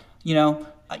 well,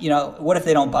 what if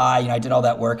they don't buy? I did all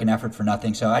that work and effort for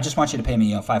nothing. So I just want you to pay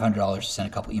me, $500 to send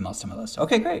a couple emails to my list.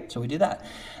 Okay, great. So we do that.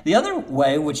 The other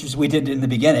way, which is we did in the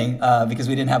beginning because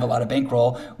we didn't have a lot of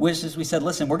bankroll, was we said,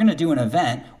 listen, we're going to do an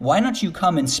event. Why don't you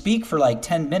come and speak for like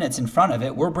 10 minutes in front of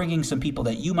it? We're bringing some people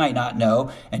that you might not know,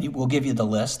 and we'll give you the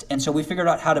list. And so we figured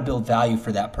out how to build value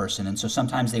for that person. And so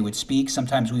sometimes they would speak.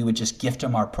 Sometimes we would just gift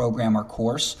them our program or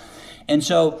course. And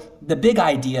so the big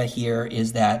idea here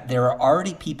is that there are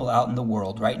already people out in the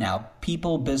world right now,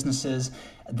 people, businesses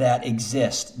that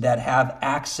exist, that have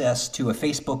access to a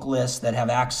Facebook list, that have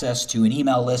access to an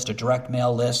email list, a direct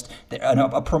mail list,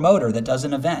 a promoter that does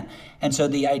an event. And so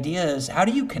the idea is, how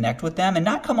do you connect with them and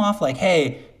not come off like,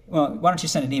 hey, well, why don't you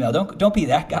send an email? Don't be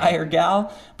that guy or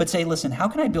gal, but say, listen, how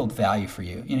can I build value for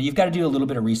you? You've got to do a little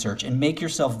bit of research and make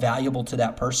yourself valuable to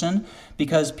that person,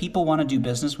 because people want to do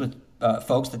business with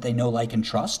folks that they know, like, and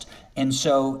trust. And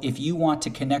so if you want to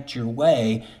connect your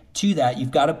way to that,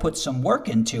 you've got to put some work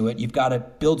into it. You've got to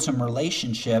build some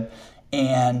relationship,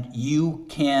 and you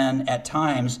can at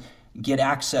times get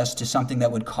access to something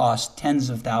that would cost tens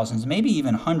of thousands, maybe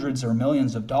even hundreds or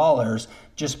millions of dollars,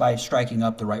 just by striking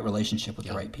up the right relationship with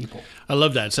the right people. I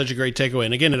love that. It's such a great takeaway.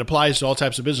 And again, it applies to all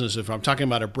types of business. If I'm talking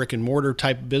about a brick and mortar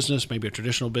type of business, maybe a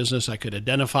traditional business, I could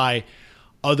identify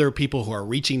other people who are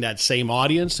reaching that same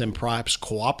audience and perhaps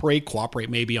cooperate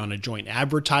maybe on a joint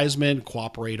advertisement,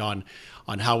 cooperate on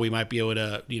how we might be able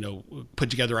to, put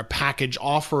together a package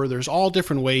offer. There's all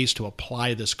different ways to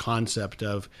apply this concept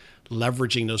of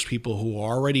leveraging those people who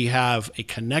already have a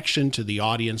connection to the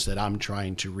audience that I'm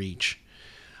trying to reach.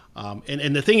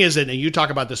 And the thing is, and you talk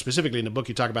about this specifically in the book,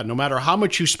 you talk about no matter how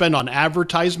much you spend on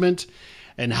advertisement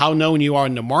and how known you are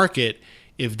in the market,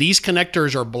 if these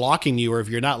connectors are blocking you or if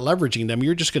you're not leveraging them,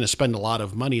 you're just going to spend a lot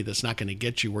of money that's not going to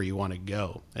get you where you want to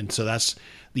go. And so that's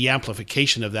the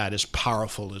amplification of that is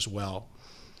powerful as well.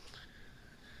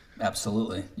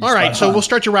 Absolutely. All right, so we'll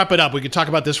start to wrap it up. We could talk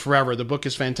about this forever. The book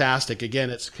is fantastic. Again,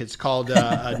 it's called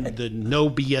The No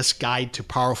BS Guide to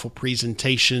Powerful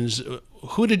Presentations.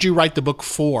 Who did you write the book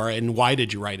for, and why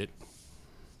did you write it?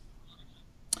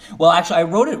 Well, actually, I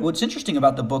wrote it. What's interesting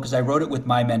about the book is I wrote it with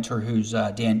my mentor, who's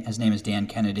Dan. His name is Dan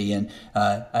Kennedy, and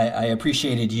I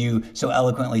appreciated you so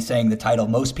eloquently saying the title.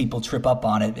 Most people trip up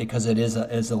on it because it is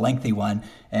a lengthy one.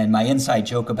 And my inside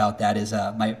joke about that is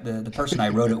the person I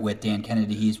wrote it with, Dan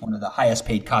Kennedy. He's one of the highest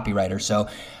paid copywriters. So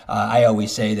I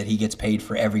always say that he gets paid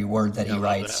for every word that he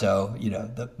writes. So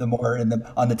the more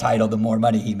on the title, the more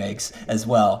money he makes as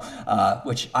well,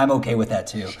 which I'm okay with that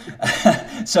too.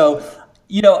 So.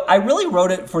 I really wrote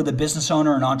it for the business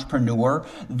owner and entrepreneur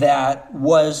that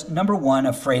was, number one,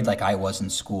 afraid, like I was in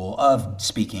school, of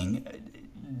speaking,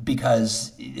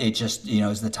 because it just,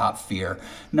 is the top fear.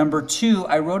 Number two,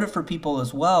 I wrote it for people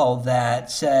as well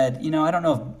that said, I don't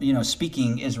know if,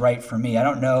 speaking is right for me. I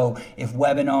don't know if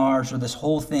webinars or this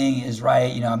whole thing is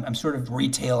right. I'm sort of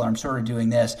retail, or I'm sort of doing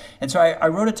this. And so I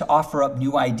wrote it to offer up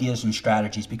new ideas and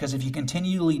strategies, because if you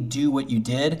continually do what you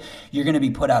did, you're going to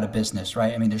be put out of business,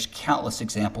 right? I mean, there's countless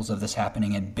examples of this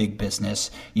happening in big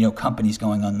business, companies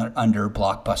going under,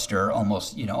 Blockbuster,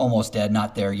 almost dead,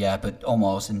 not there yet, but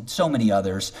almost, and so many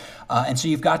others. And so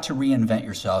you've got to reinvent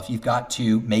yourself. You've got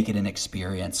to make it an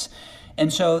experience.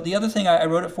 And so the other thing I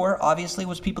wrote it for, obviously,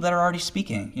 was people that are already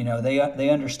speaking. They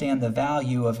understand the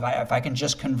value of if I can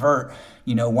just convert,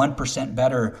 1%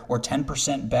 better or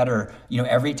 10% better,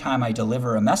 every time I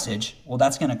deliver a message, well,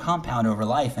 that's going to compound over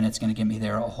life, and it's going to get me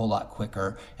there a whole lot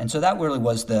quicker. And so that really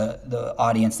was the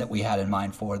audience that we had in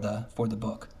mind for the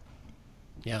book.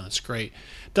 Yeah, that's great.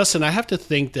 Dustin, I have to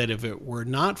think that if it were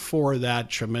not for that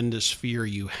tremendous fear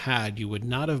you had, you would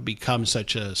not have become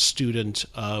such a student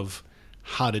of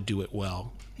how to do it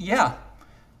well. Yeah,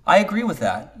 I agree with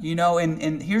that.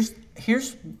 And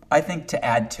here's I think, to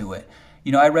add to it.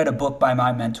 I read a book by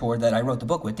my mentor that I wrote the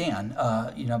book with, Dan,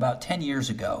 about 10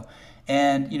 years ago.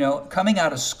 And, coming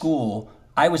out of school,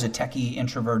 I was a techie,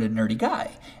 introverted, nerdy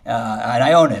guy, and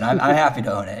I own it. I'm happy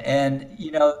to own it. And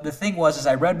the thing was,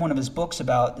 I read one of his books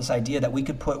about this idea that we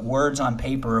could put words on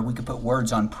paper, or we could put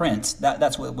words on print.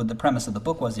 That's what the premise of the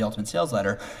book was, The Ultimate Sales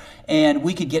Letter, and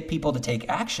we could get people to take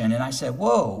action. And I said,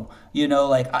 whoa,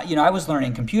 I was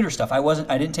learning computer stuff.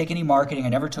 I didn't take any marketing. I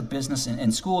never took business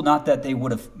in school. Not that they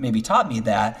would have maybe taught me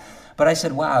that. But I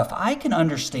said, wow, if I can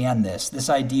understand this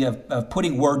idea of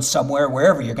putting words somewhere,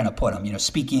 wherever you're going to put them,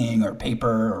 speaking or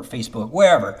paper or Facebook,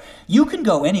 wherever, you can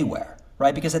go anywhere,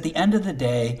 right? Because at the end of the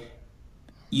day,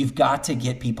 you've got to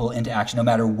get people into action no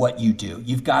matter what you do.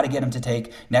 You've got to get them to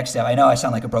take next step. I know I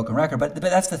sound like a broken record, but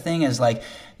that's the thing is, like,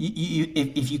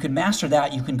 if you can master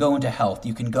that, you can go into health,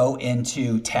 you can go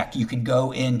into tech, you can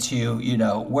go into,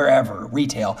 wherever,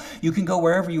 retail. You can go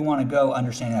wherever you want to go,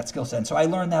 understanding that skill set. And so I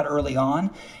learned that early on.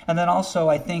 And then also,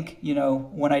 I think,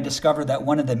 when I discovered that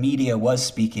one of the media was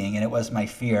speaking, and it was my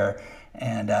fear,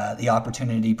 and the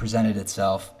opportunity presented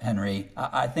itself, Henry,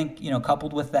 I think,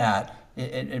 coupled with that,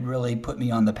 it really put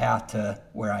me on the path to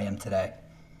where I am today.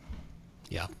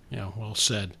 Yeah, well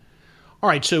said. All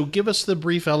right, so give us the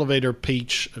brief elevator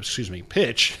pitch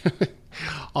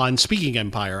on Speaking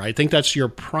Empire. I think that's your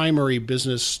primary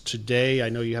business today. I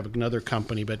know you have another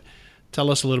company, but tell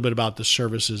us a little bit about the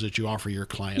services that you offer your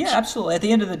clients. Yeah, absolutely. At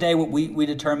the end of the day, what we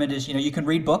determined is, you can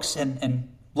read books and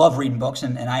love reading books,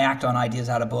 and I act on ideas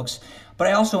out of books. But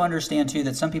I also understand, too,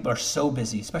 that some people are so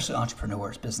busy, especially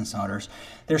entrepreneurs, business owners.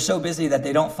 They're so busy that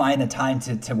they don't find the time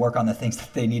to work on the things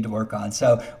that they need to work on.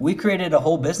 So we created a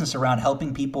whole business around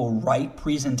helping people write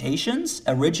presentations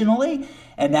originally.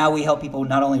 And now we help people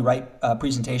not only write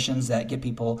presentations that get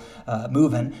people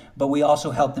moving, but we also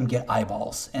help them get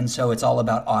eyeballs. And so it's all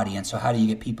about audience. So how do you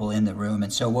get people in the room?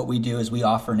 And so what we do is we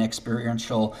offer an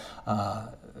experiential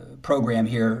program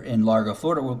here in Largo,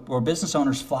 Florida, where business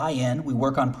owners fly in. We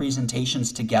work on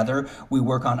presentations together. We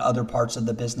work on other parts of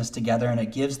the business together, and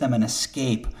it gives them an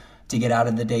escape to get out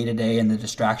of the day-to-day and the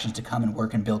distractions to come and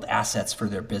work and build assets for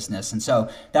their business. And so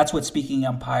that's what Speaking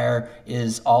Empire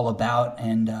is all about.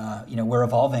 And we're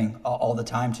evolving all the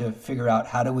time to figure out,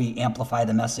 how do we amplify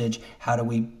the message, how do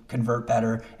we convert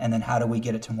better, and then how do we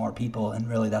get it to more people? And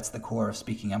really, that's the core of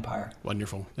Speaking Empire.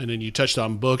 Wonderful. And then you touched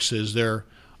on books. Is there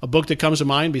a book that comes to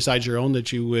mind besides your own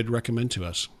that you would recommend to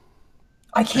us?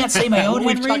 I can't say my own,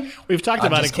 Henry. We've talked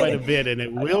about it quite a bit, and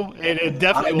it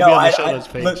definitely will be on the show notes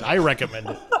page. I recommend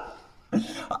it.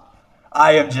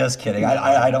 I am just kidding.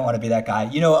 I don't want to be that guy.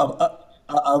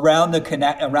 Around the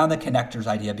connectors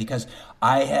idea, because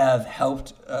I have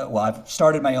helped. I've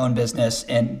started my own business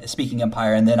and Speaking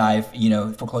Empire, and then I've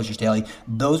Foreclosures Daily.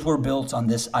 Those were built on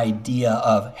this idea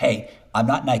of, hey, I'm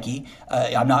not Nike.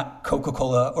 I'm not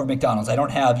Coca-Cola or McDonald's. I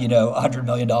don't have, $100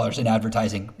 million in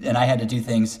advertising. And I had to do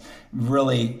things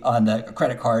really on the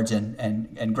credit cards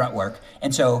and grunt work.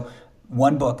 And so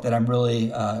one book that I'm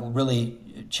really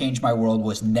changed my world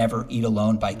was Never Eat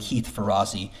Alone by Keith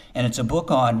Ferrazzi. And it's a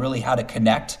book on really how to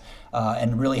connect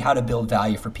and really how to build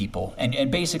value for people.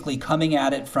 And basically coming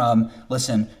at it from,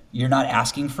 listen, you're not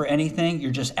asking for anything.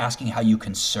 You're just asking how you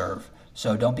can serve.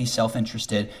 So don't be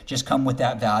self-interested. Just come with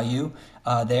that value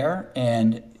there.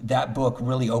 And that book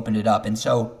really opened it up. And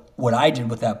so what I did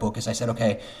with that book is I said,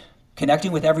 okay,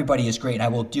 connecting with everybody is great, and I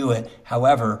will do it.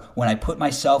 However, when I put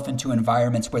myself into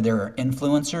environments where there are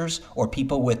influencers or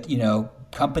people with,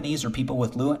 companies or people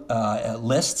with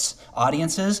lists,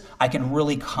 audiences, I can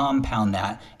really compound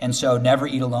that. And so Never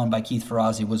Eat Alone by Keith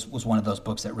Ferrazzi was one of those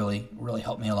books that really, really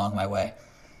helped me along my way.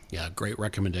 Yeah, great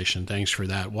recommendation. Thanks for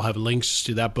that. We'll have links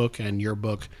to that book and your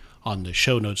book on the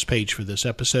show notes page for this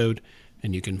episode,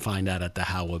 and you can find that at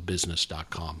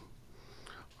thehowofbusiness.com.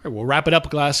 All right, we'll wrap it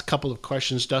up. Last couple of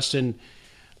questions, Dustin.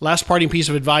 Last parting piece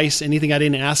of advice, anything I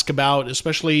didn't ask about,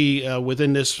 especially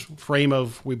within this frame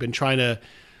of we've been trying to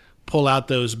pull out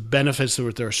those benefits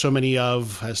that there are so many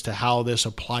of as to how this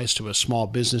applies to a small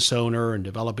business owner and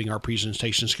developing our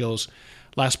presentation skills.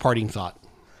 Last parting thought.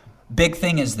 Big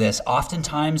thing is this.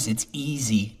 Oftentimes it's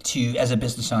easy to, as a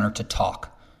business owner, to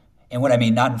talk. And what I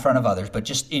mean, not in front of others, but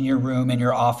just in your room, in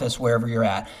your office, wherever you're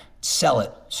at. Sell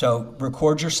it. So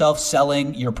record yourself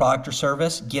selling your product or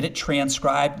service, get it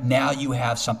transcribed. Now you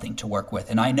have something to work with.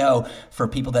 And I know for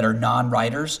people that are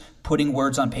non-writers, putting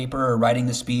words on paper or writing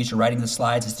the speech or writing the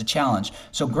slides is the challenge.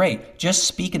 So great, just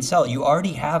speak and sell it. You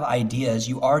already have ideas.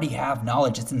 You already have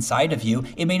knowledge. It's inside of you.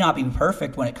 It may not be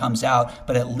perfect when it comes out,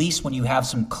 but at least when you have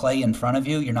some clay in front of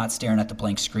you, you're not staring at the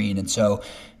blank screen. And so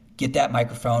get that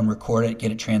microphone, record it,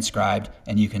 get it transcribed,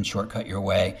 and you can shortcut your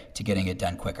way to getting it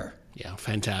done quicker. Yeah,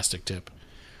 fantastic tip.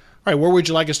 All right, where would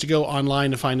you like us to go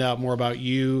online to find out more about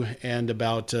you and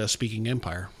about Speaking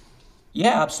Empire?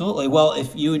 Yeah, absolutely. Well,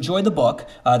 if you enjoyed the book,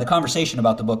 the conversation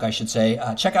about the book, I should say,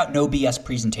 check out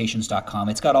nobspresentations.com.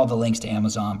 It's got all the links to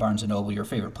Amazon, Barnes & Noble, your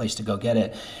favorite place to go get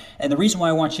it. And the reason why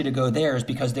I want you to go there is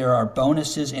because there are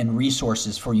bonuses and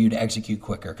resources for you to execute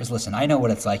quicker. Because listen, I know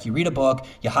what it's like. You read a book,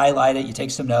 you highlight it, you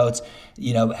take some notes,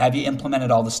 have you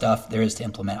implemented all the stuff there is to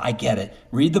implement? I get it.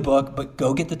 Read the book, but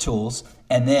go get the tools.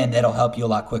 And then that'll help you a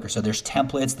lot quicker. So there's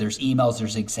templates, there's emails,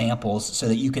 there's examples so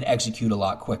that you can execute a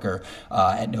lot quicker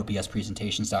at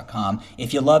nobspresentations.com.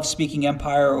 If you love Speaking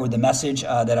Empire or the message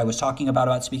that I was talking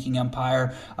about Speaking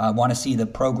Empire, want to see the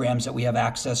programs that we have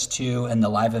access to and the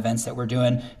live events that we're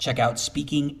doing, check out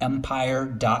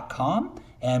speakingempire.com.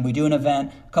 And we do an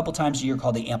event a couple times a year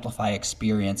called the Amplify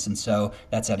Experience. And so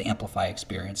that's at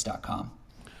amplifyexperience.com.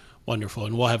 Wonderful.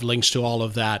 And we'll have links to all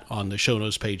of that on the show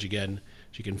notes page again.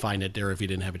 So you can find it there if you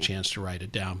didn't have a chance to write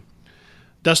it down.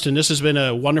 Dustin, this has been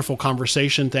a wonderful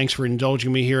conversation. Thanks for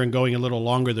indulging me here and going a little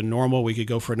longer than normal. We could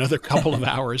go for another couple of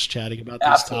hours chatting about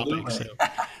this topic. So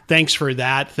thanks for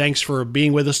that. Thanks for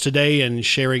being with us today and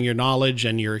sharing your knowledge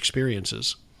and your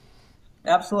experiences.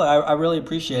 Absolutely. I really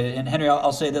appreciate it. And Henry,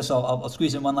 I'll say this, I'll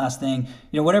squeeze in one last thing.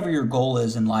 Whatever your goal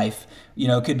is in life,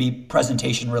 it could be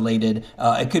presentation related.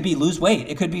 It could be lose weight.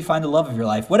 It could be find the love of your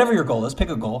life. Whatever your goal is, pick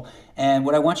a goal. And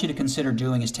what I want you to consider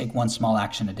doing is take one small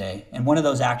action a day. And one of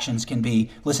those actions can be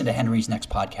listen to Henry's next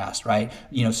podcast, right?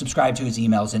 Subscribe to his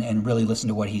emails and really listen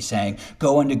to what he's saying.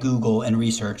 Go into Google and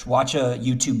research. Watch a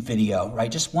YouTube video,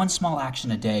 right? Just one small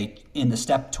action a day in the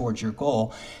step towards your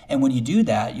goal. And when you do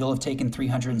that, you'll have taken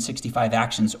 365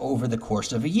 actions over the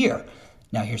course of a year.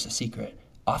 Now, here's the secret.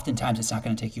 Oftentimes, it's not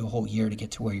going to take you a whole year to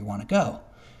get to where you want to go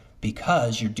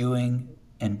because you're doing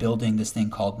and building this thing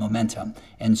called momentum.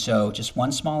 And so just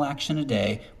one small action a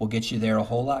day will get you there a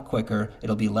whole lot quicker.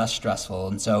 It'll be less stressful.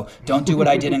 And so don't do what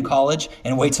I did in college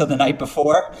and wait till the night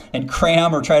before and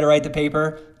cram or try to write the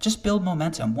paper. Just build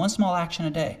momentum. One small action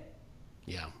a day.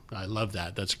 Yeah, I love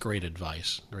that. That's great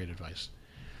advice. Great advice.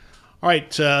 All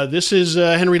right, this is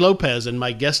Henry Lopez, and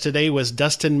my guest today was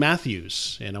Dustin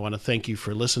Mathews. And I want to thank you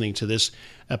for listening to this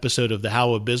episode of The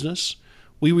How of Business.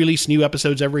 We release new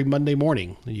episodes every Monday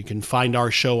morning. You can find our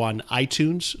show on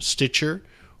iTunes, Stitcher,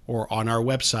 or on our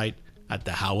website at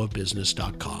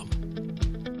thehowofbusiness.com.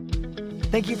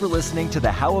 Thank you for listening to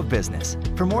The How of Business.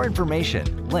 For more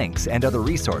information, links, and other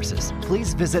resources,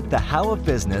 please visit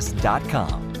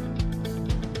thehowofbusiness.com.